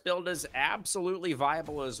Poke Varus build is absolutely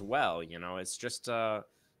viable as well. You know, it's just...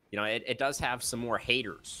 you know, it does have some more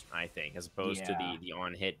haters, I think, as opposed to the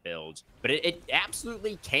on-hit build. But it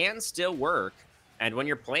absolutely can still work. And when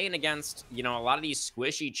you're playing against, you know, a lot of these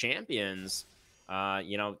squishy champions,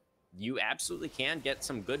 you know, you absolutely can get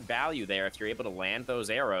some good value there if you're able to land those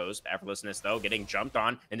arrows. Effortlessness, though, getting jumped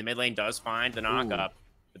on in the mid lane does find the knockup.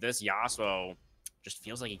 But this Yasuo just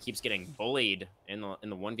feels like he keeps getting bullied in the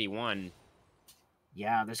 1v1.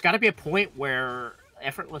 Yeah, there's got to be a point where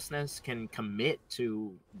Effortlessness can commit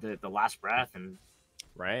to the last breath and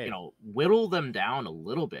you know, whittle them down a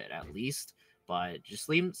little bit at least, but just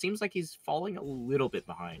seems like he's falling a little bit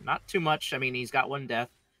behind. Not too much. I mean, he's got 1 death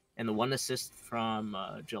and the 1 assist from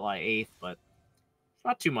July 8th, but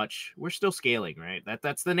not too much. We're still scaling, right?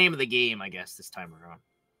 That's the name of the game, I guess, this time around.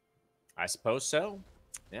 I suppose so.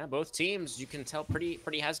 Yeah, both teams, you can tell,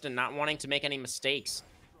 pretty hesitant, not wanting to make any mistakes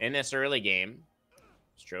in this early game.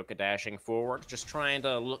 Stroka dashing forward, just trying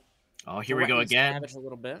to look. Oh, here we go again. A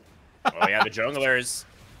little bit. Oh yeah, the junglers,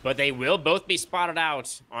 but they will both be spotted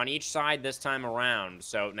out on each side this time around.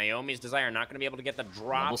 So Naomi's Desire not going to be able to get the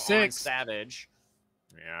drop on Savage.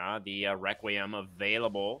 Yeah, the Requiem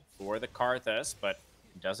available for the Karthus, but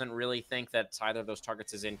doesn't really think that either of those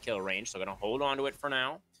targets is in kill range. So going to hold on to it for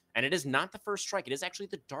now. And it is not the first strike. It is actually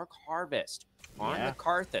the Dark Harvest on the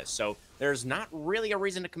Karthus. So there's not really a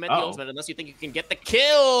reason to commit the ultimate unless you think you can get the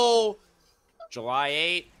kill. July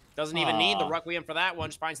 8 doesn't even need the Requiem for that one.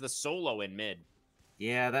 Just finds the solo in mid.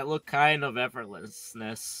 Yeah, that looked kind of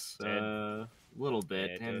effortlessness a little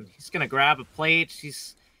bit. And he's going to grab a plate.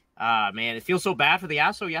 He's Ah, man, it feels so bad for the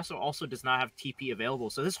Yasuo. Yasuo also does not have TP available,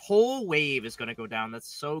 so this whole wave is going to go down. That's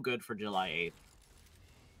so good for July 8th.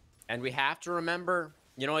 And we have to remember,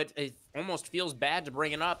 you know, it almost feels bad to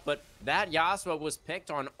bring it up, but that Yasuo was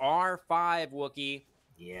picked on R5, Wookie.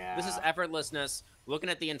 Yeah. This is effortlessness, looking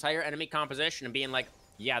at the entire enemy composition and being like,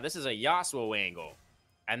 yeah, this is a Yasuo angle.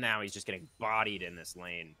 And now he's just getting bodied in this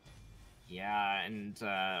lane. Yeah, and,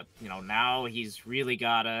 you know, now he's really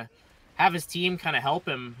got to have his team kind of help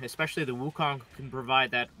him, especially the Wukong can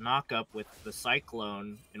provide that knock-up with the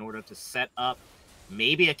Cyclone in order to set up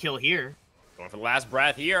maybe a kill here. Going for the last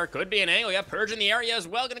breath here. Could be an angle. Yeah, Purge in the area as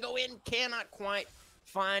well. Going to go in. Cannot quite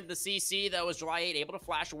find the CC. That was July 8, able to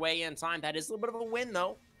flash away in time. That is a little bit of a win,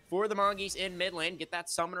 though, for the Mongoose in mid lane. Get that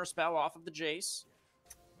summoner spell off of the Jace.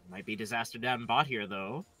 Might be disaster down bot here,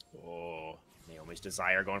 though. Oh, Naomi's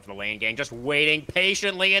Desire going for the lane gang. Just waiting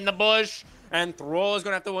patiently in the bush. And Thrall is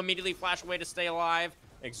going to have to immediately flash away to stay alive.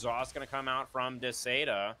 Exhaust going to come out from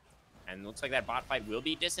Desada. And looks like that bot fight will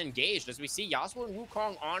be disengaged as we see Yasuo and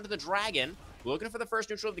Wukong onto the Dragon. Looking for the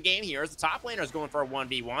first neutral of the game here as the top laner is going for a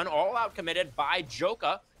 1v1. All out committed by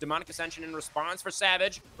Joka. Demonic Ascension in response for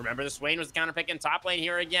Savage. Remember, the Swain was the counter pick in top lane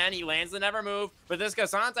here again. He lands the Never Move, but this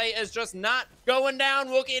Cassante is just not going down.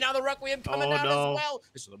 Wookie, now the Requiem coming down as well.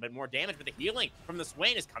 There's a little bit more damage, but the healing from the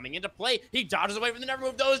Swain is coming into play. He dodges away from the Never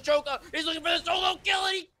Move. Those Joka. He's looking for the solo kill,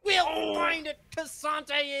 and he will find it.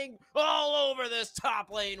 Cassante-ing all over this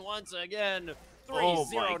top lane once again.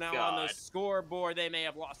 3-0 now on the scoreboard. They may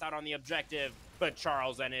have lost out on the objective, but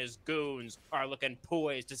Charles and his goons are looking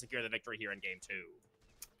poised to secure the victory here in game 2.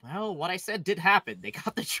 Well, what I said did happen. They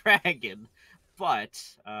got the dragon, but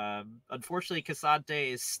unfortunately,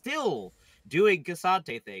 Cassante is still doing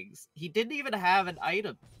Cassante things. He didn't even have an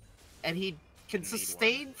item, and he can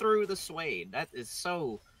sustain through the Swain. That is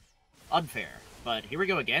so unfair. But here we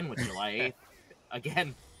go again with July 8th.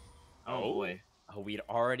 Again. Oh, boy. Oh, we'd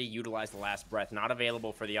already utilized the last breath. Not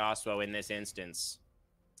available for the Yasuo in this instance.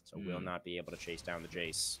 So we'll not be able to chase down the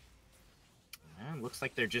Jace. Looks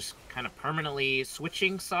like they're just kind of permanently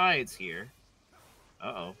switching sides here.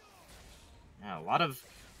 Uh-oh. Yeah, a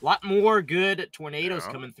lot more good tornadoes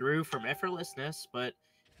coming through from Effortlessness, but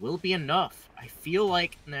will it be enough? I feel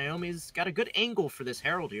like Naomi's got a good angle for this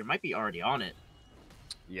Herald here. Might be already on it.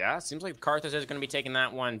 Yeah, seems like Karthus is going to be taking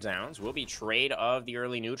that one down. So we'll be trade of the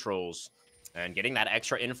early neutrals. And getting that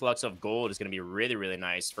extra influx of gold is going to be really, really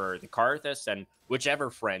nice for the Karthus and whichever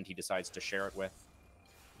friend he decides to share it with.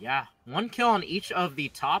 Yeah, one kill on each of the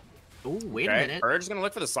top. Oh, wait a minute. Purge is going to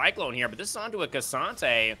look for the Cyclone here, but this is onto a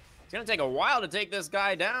Cassante. It's going to take a while to take this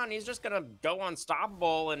guy down. He's just going to go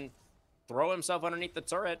unstoppable and throw himself underneath the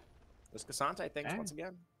turret. This Cassante thinks once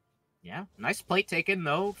again. Yeah, nice plate taken,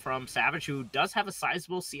 though, from Savage, who does have a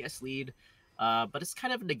sizable CS lead. But it's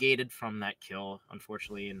kind of negated from that kill,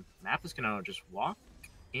 unfortunately. And Map is going to just walk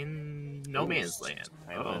in no man's land.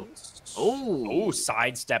 Oh,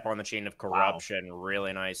 sidestep on the Chain of Corruption. Wow.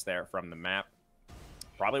 Really nice there from the Map.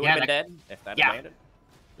 Probably would have been dead if that had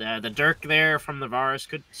landed. The Dirk there from the Varus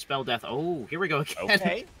could spell death. Oh, here we go again.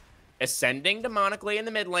 Okay. Ascending demonically in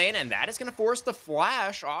the mid lane, and that is going to force the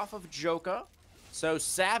flash off of Joka. So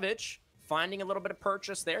Savage finding a little bit of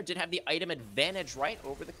purchase there. Did have the item advantage right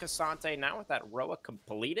over the Cassante now with that Roa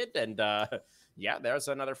completed. And yeah, there's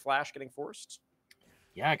another flash getting forced.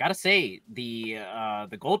 Yeah, I gotta say, the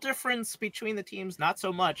gold difference between the teams, not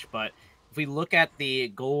so much. But if we look at the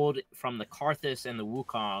gold from the Karthus and the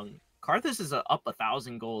Wukong, Karthus is up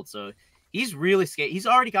 1,000 gold. So he's really scared. He's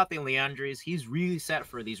already got the Leandries. He's really set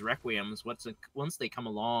for these Requiems once they come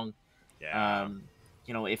along. Yeah.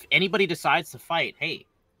 You know, if anybody decides to fight, hey,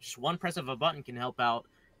 just one press of a button can help out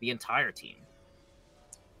the entire team.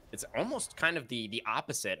 It's almost kind of the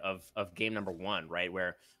opposite of game number 1, right?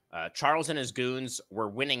 Where Charles and his goons were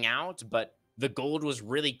winning out, but the gold was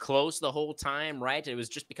really close the whole time, right? It was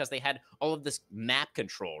just because they had all of this map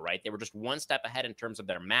control, right? They were just one step ahead in terms of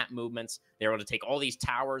their map movements. They were able to take all these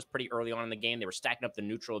towers pretty early on in the game. They were stacking up the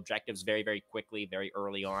neutral objectives very, very quickly, very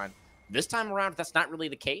early on. This time around, that's not really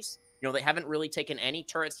the case. You know, they haven't really taken any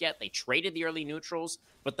turrets yet. They traded the early neutrals,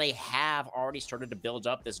 but they have already started to build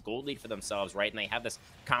up this gold lead for themselves, right? And they have this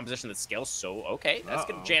composition that scales. So, okay, that's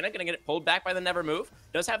good. Janna going to get it pulled back by the Never Move.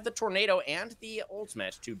 Does have the Tornado and the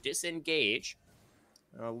ultimate to disengage.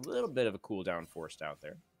 A little bit of a cooldown forced out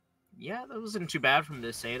there. Yeah, that wasn't too bad from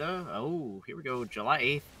Desada. Oh, here we go. July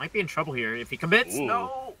 8th. Might be in trouble here. If he commits,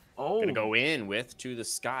 no. Oh. Going to go in with To the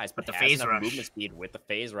Skies, but the phase rush. Movement speed with the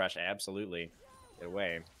phase rush, absolutely. Get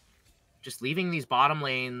away. Just leaving these bottom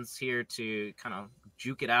lanes here to kind of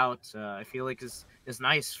juke it out, I feel like is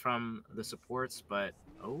nice from the supports. But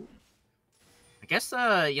I guess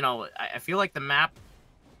you know, I feel like the map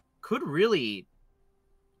could really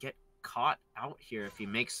get caught out here if he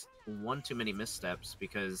makes one too many missteps,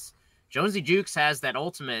 because Jonesy Jukes has that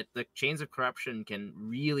ultimate. The Chains of Corruption can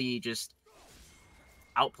really just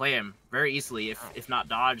outplay him very easily, if not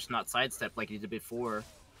dodge, not sidestep like he did before.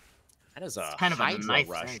 That is It's a kind of a Hydra knife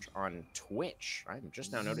Rush edge. on Twitch. I'm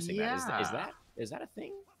just now noticing that. Is that a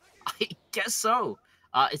thing? I guess so.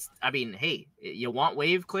 I mean, hey, you want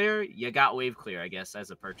wave clear, you got wave clear, I guess,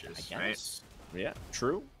 as a purchase, right? Yeah,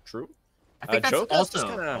 true. I think that's Joker's also. just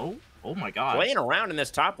kinda Oh my god! playing around in this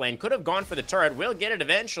top lane. Could have gone for the turret. Will get it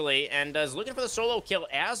eventually, and is looking for the solo kill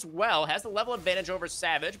as well. Has the level advantage over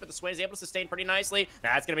Savage, but the Swain is able to sustain pretty nicely.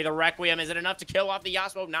 That's going to be the Requiem. Is it enough to kill off the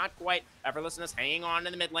Yasuo? Not quite. Effortlessness hanging on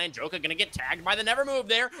in the mid lane. Joker going to get tagged by the Never Move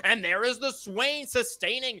there, and there is the Swain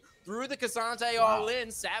sustaining through the Cassante all in.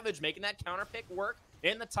 Savage making that counter pick work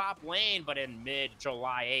in the top lane, but in mid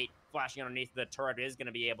July 8, flashing underneath the turret is going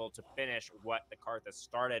to be able to finish what the Karthus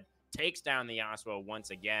started. Takes down the Yasuo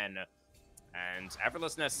once again. And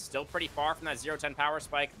Effortlessness still pretty far from that 0-10 power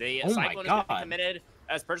spike. The Cyclone is going to be committed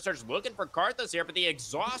as Purchasers looking for Karthus here, but the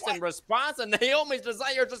exhaust and response, and Naomi's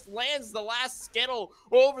Desire just lands the last Skittle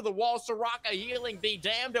over the wall. Soraka healing, be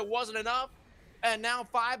damned, it wasn't enough. And now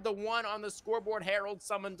 5-1 on the scoreboard. Herald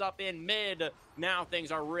summoned up in mid. Now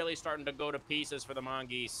things are really starting to go to pieces for the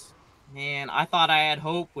Mongoose. Man, I thought I had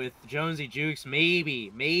hope with Jonesy Jukes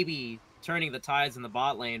maybe turning the tides in the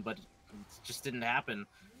bot lane, but it just didn't happen.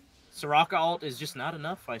 Soraka ult is just not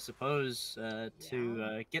enough, I suppose,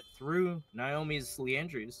 to get through Naomi's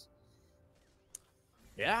Liandry's.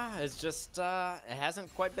 Yeah, it's just, it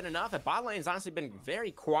hasn't quite been enough. And bot lane's honestly been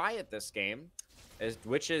very quiet this game,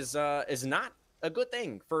 which is not a good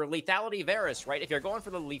thing for Lethality Varus, right? If you're going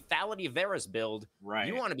for the Lethality Varus build, right,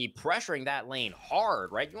 you want to be pressuring that lane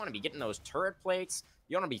hard, right? You want to be getting those turret plates.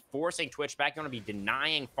 You want to be forcing Twitch back. You want to be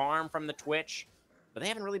denying farm from the Twitch. But they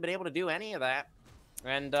haven't really been able to do any of that.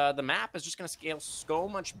 And the map is just going to scale so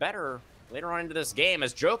much better later on into this game,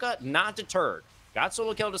 as Joka not deterred. Got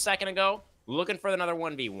solo killed a second ago. Looking for another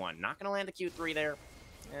 1v1. Not going to land the Q3 there.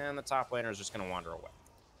 And the top laner is just going to wander away.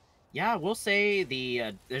 Yeah, we'll say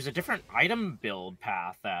there's a different item build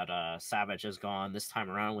path that Savage has gone this time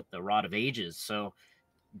around with the Rod of Ages. So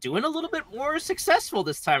doing a little bit more successful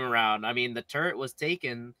this time around. I mean, the turret was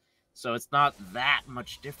taken, so it's not that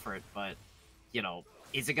much different. But, you know,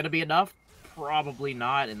 is it going to be enough? Probably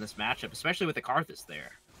not in this matchup, especially with the Karthus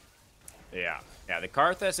there. Yeah, the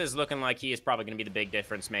Karthus is looking like he is probably going to be the big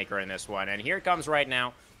difference maker in this one. And here it comes right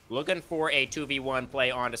now. Looking for a 2v1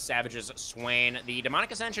 play onto Savage's Swain. The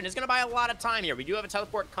Demonic Ascension is going to buy a lot of time here. We do have a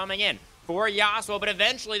teleport coming in for Yasuo, but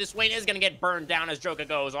eventually the Swain is going to get burned down as Joka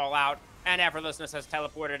goes all out. And Effortlessness has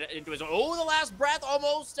teleported into his... Oh, the last breath,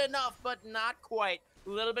 almost enough, but not quite. A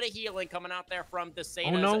little bit of healing coming out there from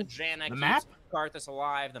Desata's Janna. The map? Karthus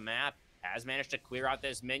alive. The map has managed to clear out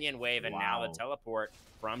this minion wave, and now the teleport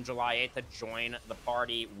from July 8th to join the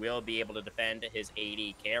party will be able to defend his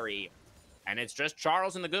AD carry. And it's just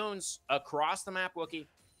Charles and the Goons across the map, Wookie.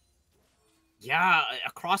 Yeah,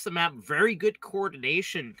 across the map, very good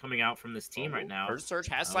coordination coming out from this team right now. First Search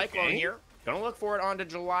has Cyclone here. Gonna look for it onto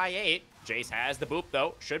July 8th. Jace has the boop,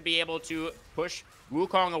 though. Should be able to push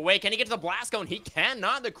Wukong away. Can he get to the Blast Cone? He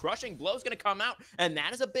cannot. The Crushing Blow's gonna come out, and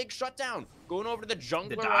that is a big shutdown. Going over to the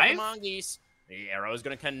jungler of the Mongoose. The arrow is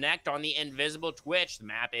gonna connect on the invisible Twitch. The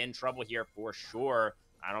map in trouble here for sure.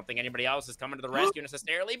 I don't think anybody else is coming to the rescue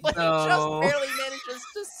necessarily, but he just barely manages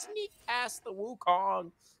to sneak past the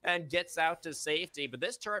Wukong and gets out to safety. But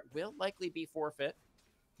this turret will likely be forfeit.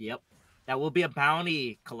 Yep. That will be a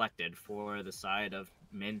bounty collected for the side of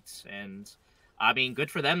Mint. And, I mean,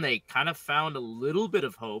 good for them. They kind of found a little bit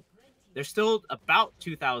of hope. They're still about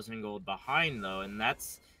 2,000 gold behind, though, and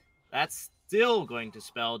that's still going to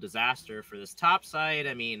spell disaster for this top side.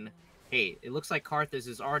 I mean, hey, it looks like Karthus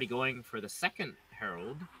is already going for the second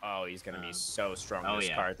Herald. Oh, he's going to be so strong,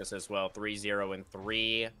 this Karthus as well. 3-0 and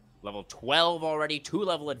 3. Level 12 already.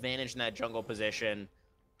 2-level advantage in that jungle position.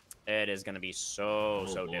 It is going to be so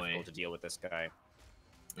difficult to deal with this guy.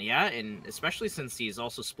 Yeah, and especially since he's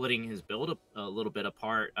also splitting his build a little bit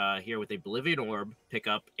apart here with the Oblivion Orb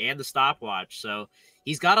pickup and the stopwatch. So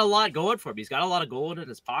he's got a lot going for him. He's got a lot of gold in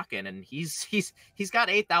his pocket, and he's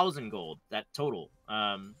got 8,000 gold, that total,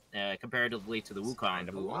 comparatively to the Wukong,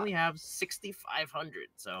 who only have 6,500.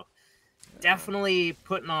 So definitely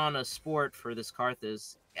putting on a sport for this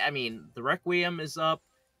Karthus. I mean, the Requiem is up.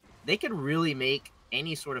 They can really make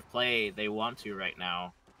any sort of play they want to right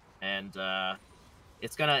now, and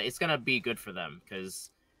it's gonna be good for them,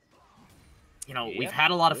 because we've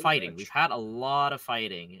had a lot of fighting. We've had a lot of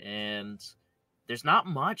fighting, and there's not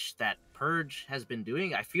much that Purge has been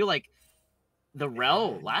doing. I feel like the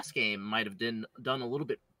Rel last game might have done a little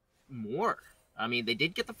bit more. I mean, they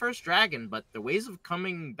did get the first dragon, but the ways of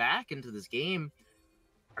coming back into this game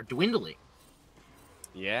are dwindling.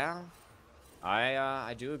 Yeah,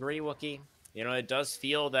 I do agree, Wookie. You know, it does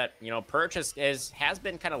feel that, you know, Perch has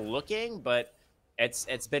been kind of looking, but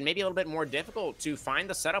it's been maybe a little bit more difficult to find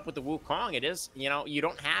the setup with the Wukong. It is, you know, you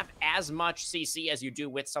don't have as much CC as you do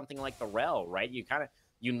with something like the Rel, right?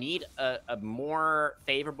 You need a more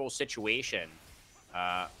favorable situation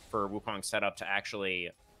for Wukong setup to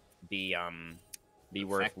actually be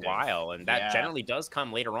worthwhile, and that generally does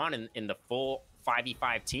come later on in the full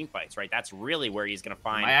 5v5 team fights, right? That's really where he's going to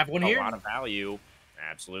find a lot of value.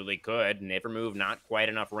 Absolutely could. Never move, not quite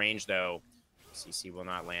enough range, though. CC will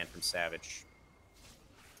not land from Savage.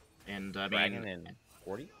 And, Dragon and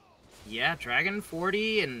 40? Yeah, Dragon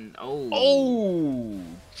 40, and, Oh!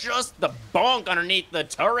 Just the bonk underneath the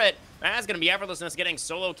turret. That's going to be Effortlessness getting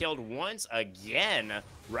solo killed once again.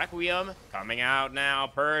 Requiem coming out now.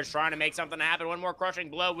 Purge trying to make something happen. One more crushing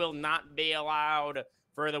blow will not be allowed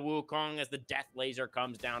for the Wukong as the death laser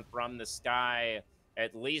comes down from the sky.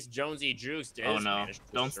 At least Jonesy Juiced is managed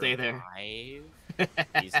to don't stay there.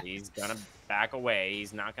 He's gonna back away.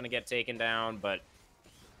 He's not gonna get taken down, but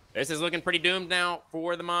this is looking pretty doomed now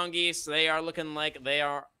for the Mongoose. They are looking like they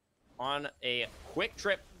are on a quick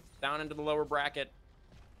trip down into the lower bracket.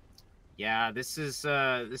 Yeah, this is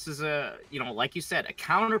a, you know, like you said, a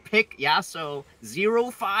counter pick Yasuo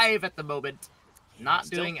 0-5 at the moment. Not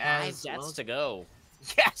still doing five as deaths well. to go.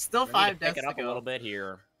 Yeah, still 5 deaths pick it up to go. a little bit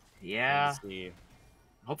here. Yeah.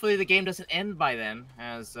 Hopefully the game doesn't end by then,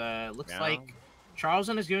 as looks like Charles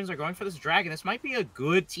and his goons are going for this dragon. This might be a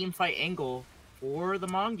good team fight angle for the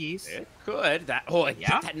Mongoose. It could. That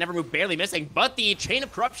never moved, barely missing, but the Chain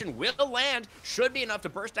of Corruption will land. Should be enough to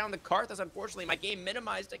burst down the Karthus. Unfortunately, my game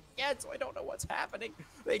minimized again, so I don't know what's happening.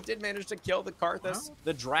 They did manage to kill the Karthus. Well,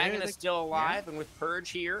 the dragon is still alive, and with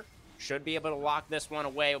Purge here, should be able to lock this one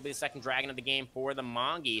away. It will be the second dragon of the game for the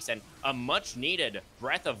Mongoose, and a much-needed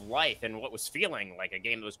breath of life in what was feeling like a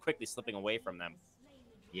game that was quickly slipping away from them.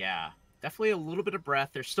 Yeah, definitely a little bit of breath.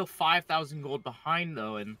 There's still 5,000 gold behind,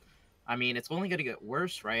 though, and I mean, it's only going to get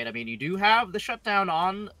worse, right? I mean, you do have the shutdown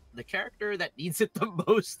on the character that needs it the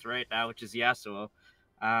most right now, which is Yasuo.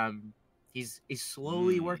 He's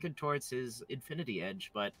slowly working towards his Infinity Edge,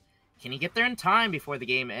 but can he get there in time before the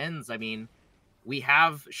game ends? I mean, we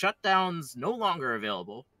have shutdowns no longer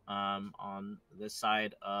available on this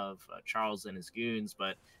side of Charles and his goons,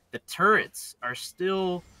 but the turrets are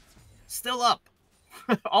still up.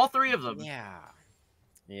 All three of them.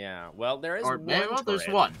 Yeah. Well, there is there's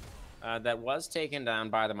one. That was taken down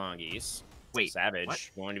by the Mongoose. Wait,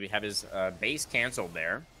 Savage going to have his base canceled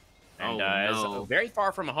there. And no. is very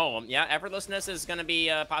far from home. Yeah, Effortlessness is going to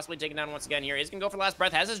be possibly taken down once again here. He's going to go for last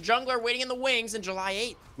breath. Has his jungler waiting in the wings, and July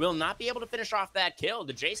 8 will not be able to finish off that kill.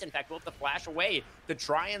 The Jason, in fact, will have to flash away to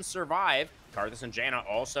try and survive. Karthus and Janna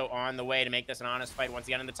also on the way to make this an honest fight once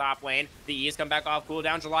again in the top lane. The E's come back off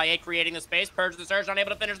cooldown. July 8 creating the space. Purge the Surge, unable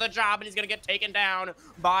to finish the job, and he's going to get taken down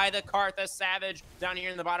by the Karthus. Savage down here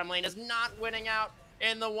in the bottom lane is not winning out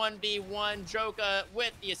in the 1v1. Joka,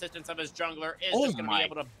 with the assistance of his jungler, is just going to be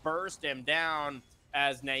able to burst him down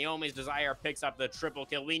as Naomi's Desire picks up the triple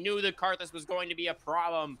kill. We knew that Karthus was going to be a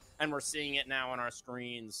problem, and we're seeing it now on our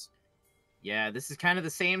screens. Yeah, this is kind of the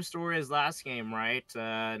same story as last game, right?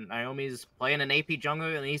 Naomi's playing an AP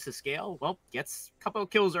jungler and needs to scale. Well, gets a couple of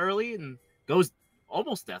kills early and goes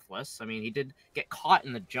almost deathless. I mean, he did get caught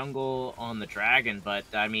in the jungle on the dragon, but,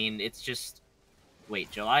 I mean, it's just... Wait,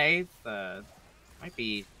 July 8th? Might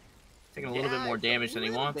be taking a little bit more damage than he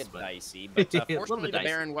wants. But dicey, but fortunately the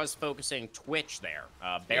Baron was focusing Twitch there.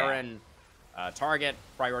 Baron target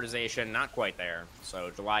prioritization, not quite there. So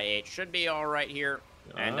July 8 should be all right here.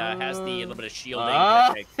 And has the little bit of shielding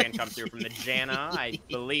that can come through from the Janna, I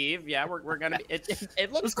believe. Yeah, we're gonna be,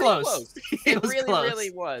 it looks close. It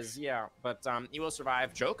really was, yeah. But he will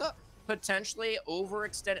survive. Joka potentially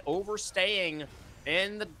overstaying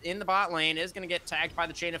in the bot lane, is going to get tagged by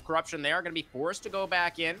the Chain of Corruption. They are going to be forced to go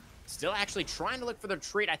back in. Still actually trying to look for the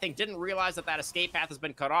retreat. I think didn't realize that escape path has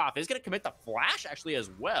been cut off. Is going to commit the flash actually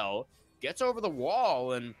as well. Gets over the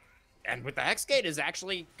wall, and with the Hex Gate is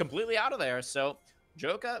actually completely out of there. So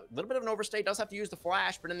Joka, a little bit of an overstay, does have to use the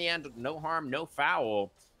flash, but in the end, no harm, no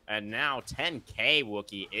foul. And now 10K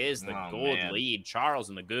Wookie is the gold lead. Charles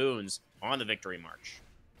and the Goons on the victory march.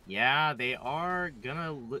 Yeah, they are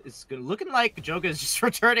it's looking like Joka is just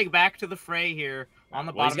returning back to the fray here on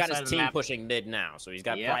the bottom side of the map. He's got his team pushing mid now, so he's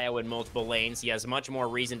got Prio in multiple lanes. He has much more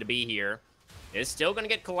reason to be here. is still going to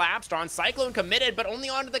get collapsed on. Cyclone committed, but only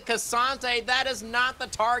onto the Cassante. That is not the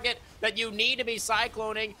target that you need to be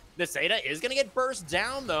cycloning. The Seda is going to get burst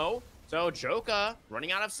down, though. So Joka,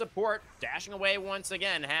 running out of support, dashing away once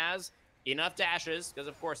again, has enough dashes, because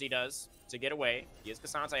of course he does, to get away. He is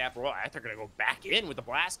Cassante after all. I think they're going to go back in with the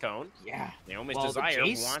Blast Cone. Yeah. Naomi's Desire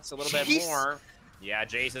wants a little bit more. Yeah,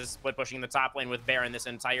 Jace is split pushing the top lane with Baron this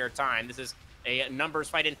entire time. This is a numbers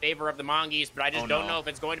fight in favor of the Mongoose, but I just don't know if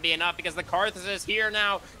it's going to be enough because the Karthus is here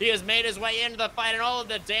now. He has made his way into the fight, and all of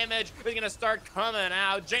the damage is going to start coming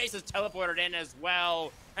out. Jace is teleported in as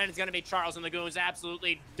well, and it's going to be Charles and the Goons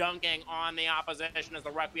absolutely dunking on the opposition as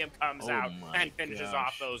the Requiem comes out and finishes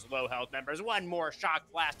off those low health members. One more shock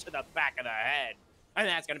blast to the back of the head, and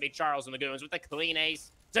that's going to be Charles and the Goons with a clean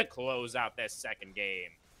ace to close out this second game.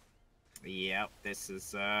 Yep, this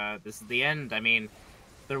is the end. I mean,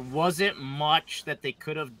 there wasn't much that they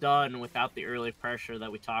could have done without the early pressure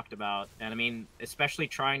that we talked about. And I mean, especially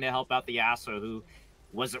trying to help out the Yasuo, who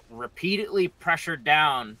was repeatedly pressured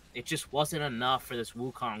down. It just wasn't enough for this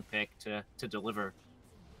Wukong pick to deliver.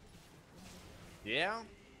 Yeah,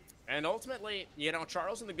 and ultimately, you know,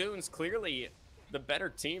 Charles and the Goons clearly the better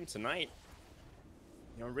team tonight.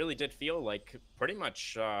 You know, it really did feel like pretty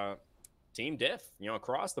much team diff, you know,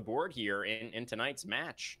 across the board here in tonight's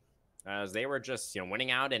match. As they were just, you know, winning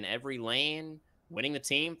out in every lane, winning the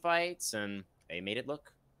team fights, and they made it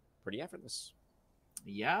look pretty effortless.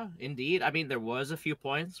 Yeah, indeed. I mean, there was a few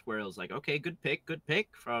points where it was like, okay, good pick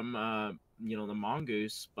from, you know, the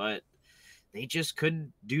Mongoose, but they just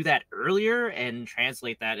couldn't do that earlier and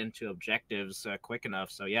translate that into objectives quick enough.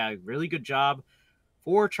 So, yeah, really good job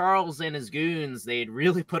for Charles and his Goons. They'd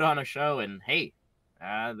really put on a show, and hey,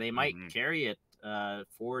 they might carry it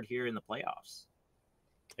forward here in the playoffs.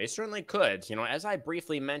 They certainly could. You know, as I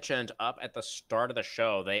briefly mentioned up at the start of the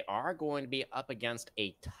show, they are going to be up against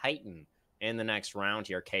a Titan in the next round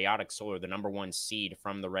here. Chaotic Solar, the #1 seed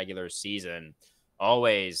from the regular season.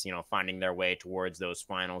 Always, you know, finding their way towards those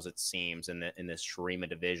finals, it seems, in this Shurima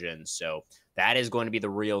division. So that is going to be the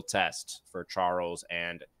real test for Charles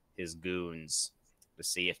and his Goons to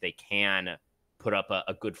see if they can put up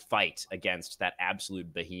a good fight against that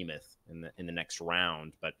absolute behemoth in the next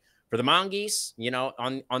round. But for the Mongoose, you know,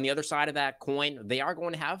 on the other side of that coin, they are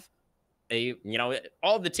going to have you know,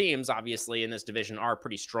 all of the teams obviously in this division are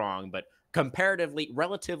pretty strong, but comparatively,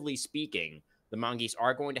 relatively speaking, the Mongoose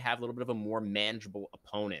are going to have a little bit of a more manageable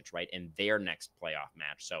opponent, right, in their next playoff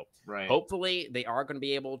match. So hopefully they are going to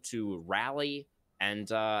be able to rally and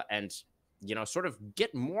you know, sort of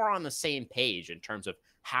get more on the same page in terms of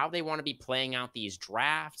how they want to be playing out these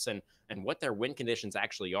drafts and what their win conditions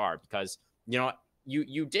actually are. Because, you know,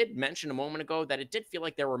 you did mention a moment ago that it did feel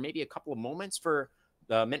like there were maybe a couple of moments for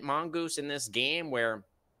the Mint Mongoose in this game where,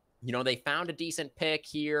 you know, they found a decent pick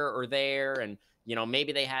here or there, and, you know,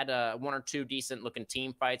 maybe they had one or two decent looking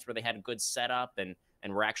team fights where they had a good setup and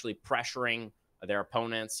were actually pressuring their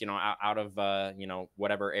opponents, you know, out of, you know,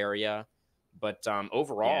 whatever area. But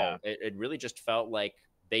overall, it really just felt like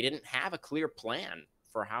they didn't have a clear plan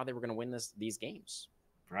for how they were going to win these games.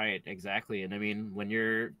 Right, exactly. And I mean, when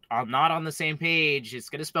you're not on the same page, it's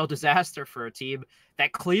going to spell disaster for a team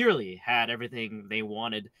that clearly had everything they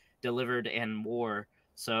wanted delivered and more.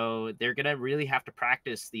 So they're going to really have to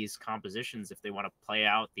practice these compositions if they want to play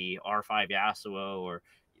out the R5 Yasuo or,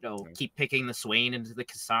 you know, keep picking the Swain into the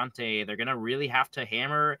Cassante. They're going to really have to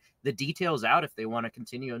hammer the details out if they want to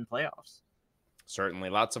continue in playoffs. Certainly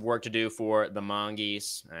lots of work to do for the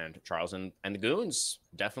Mongoose and Charles and the Goons.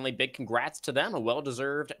 Definitely big congrats to them. A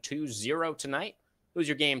well-deserved 2-0 tonight. Who's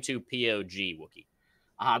your game 2 POG, Wookie?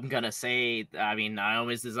 I'm going to say, I mean,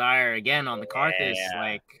 Naomi's Desire again on the Karthus.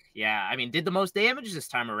 Like, yeah, I mean, did the most damage this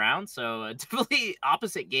time around. So definitely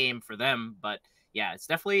opposite game for them. But yeah, it's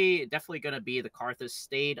definitely going to be the Karthus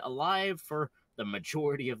stayed alive for the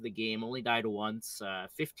majority of the game. Only died once.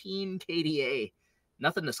 15 KDA.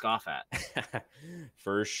 Nothing to scoff at.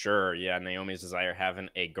 For sure. Yeah, Naomi's Desire having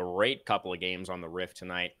a great couple of games on the Rift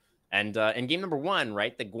tonight. And in game #1,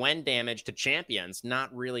 right, the Gwen damage to champions,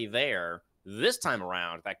 not really there. This time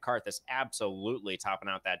around, that Karthus absolutely topping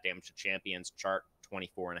out that damage to champions chart,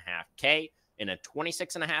 24.5K in a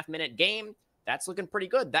 26.5 minute game. That's looking pretty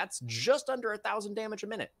good. That's just under 1,000 damage a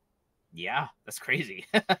minute. Yeah, that's crazy.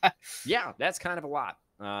 Yeah, that's kind of a lot.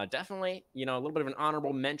 Definitely, you know, a little bit of an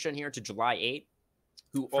honorable mention here to July 8th.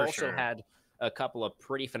 Who also had a couple of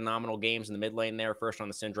pretty phenomenal games in the mid lane there, first on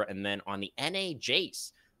the Syndra and then on the NA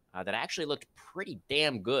Jace, that actually looked pretty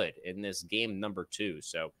damn good in this game #2.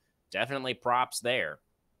 So definitely props there.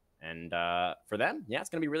 And for them, yeah, it's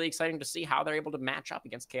going to be really exciting to see how they're able to match up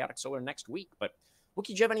against Chaotic Solar next week. But Wookie,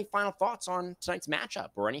 do you have any final thoughts on tonight's matchup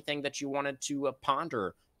or anything that you wanted to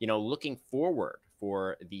ponder, looking forward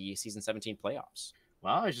for the season 17 playoffs?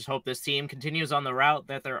 Well, I just hope this team continues on the route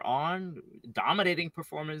that they're on. Dominating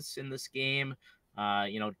performance in this game.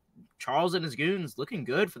 Charles and his goons looking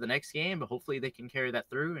good for the next game, but hopefully they can carry that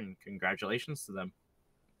through, and congratulations to them.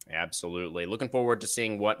 Absolutely. Looking forward to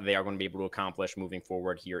seeing what they are going to be able to accomplish moving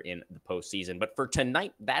forward here in the postseason. But for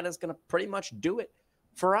tonight, that is going to pretty much do it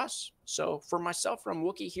for us. So for myself, from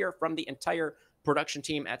Wookie here, from the entire production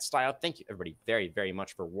team at Style, thank you everybody very, very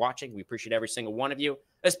much for watching. We appreciate every single one of you,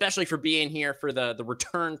 especially for being here for the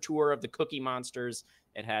return tour of the Cookie Monsters.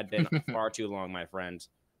 It had been far too long, my friend,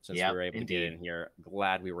 since we were able to get in here.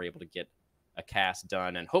 Glad we were able to get a cast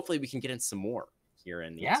done, and hopefully we can get in some more here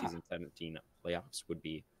in the season 17 playoffs. Would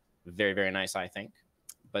be very, very nice, I think.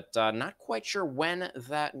 But not quite sure when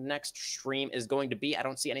that next stream is going to be. I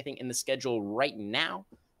don't see anything in the schedule right now.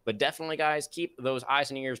 But definitely, guys, keep those eyes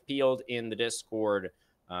and ears peeled in the Discord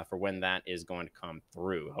for when that is going to come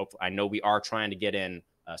through. Hopefully, I know we are trying to get in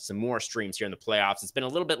some more streams here in the playoffs. It's been a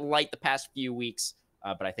little bit light the past few weeks,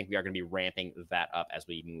 but I think we are going to be ramping that up as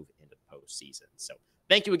we move into the postseason. So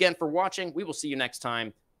thank you again for watching. We will see you next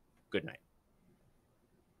time. Good night.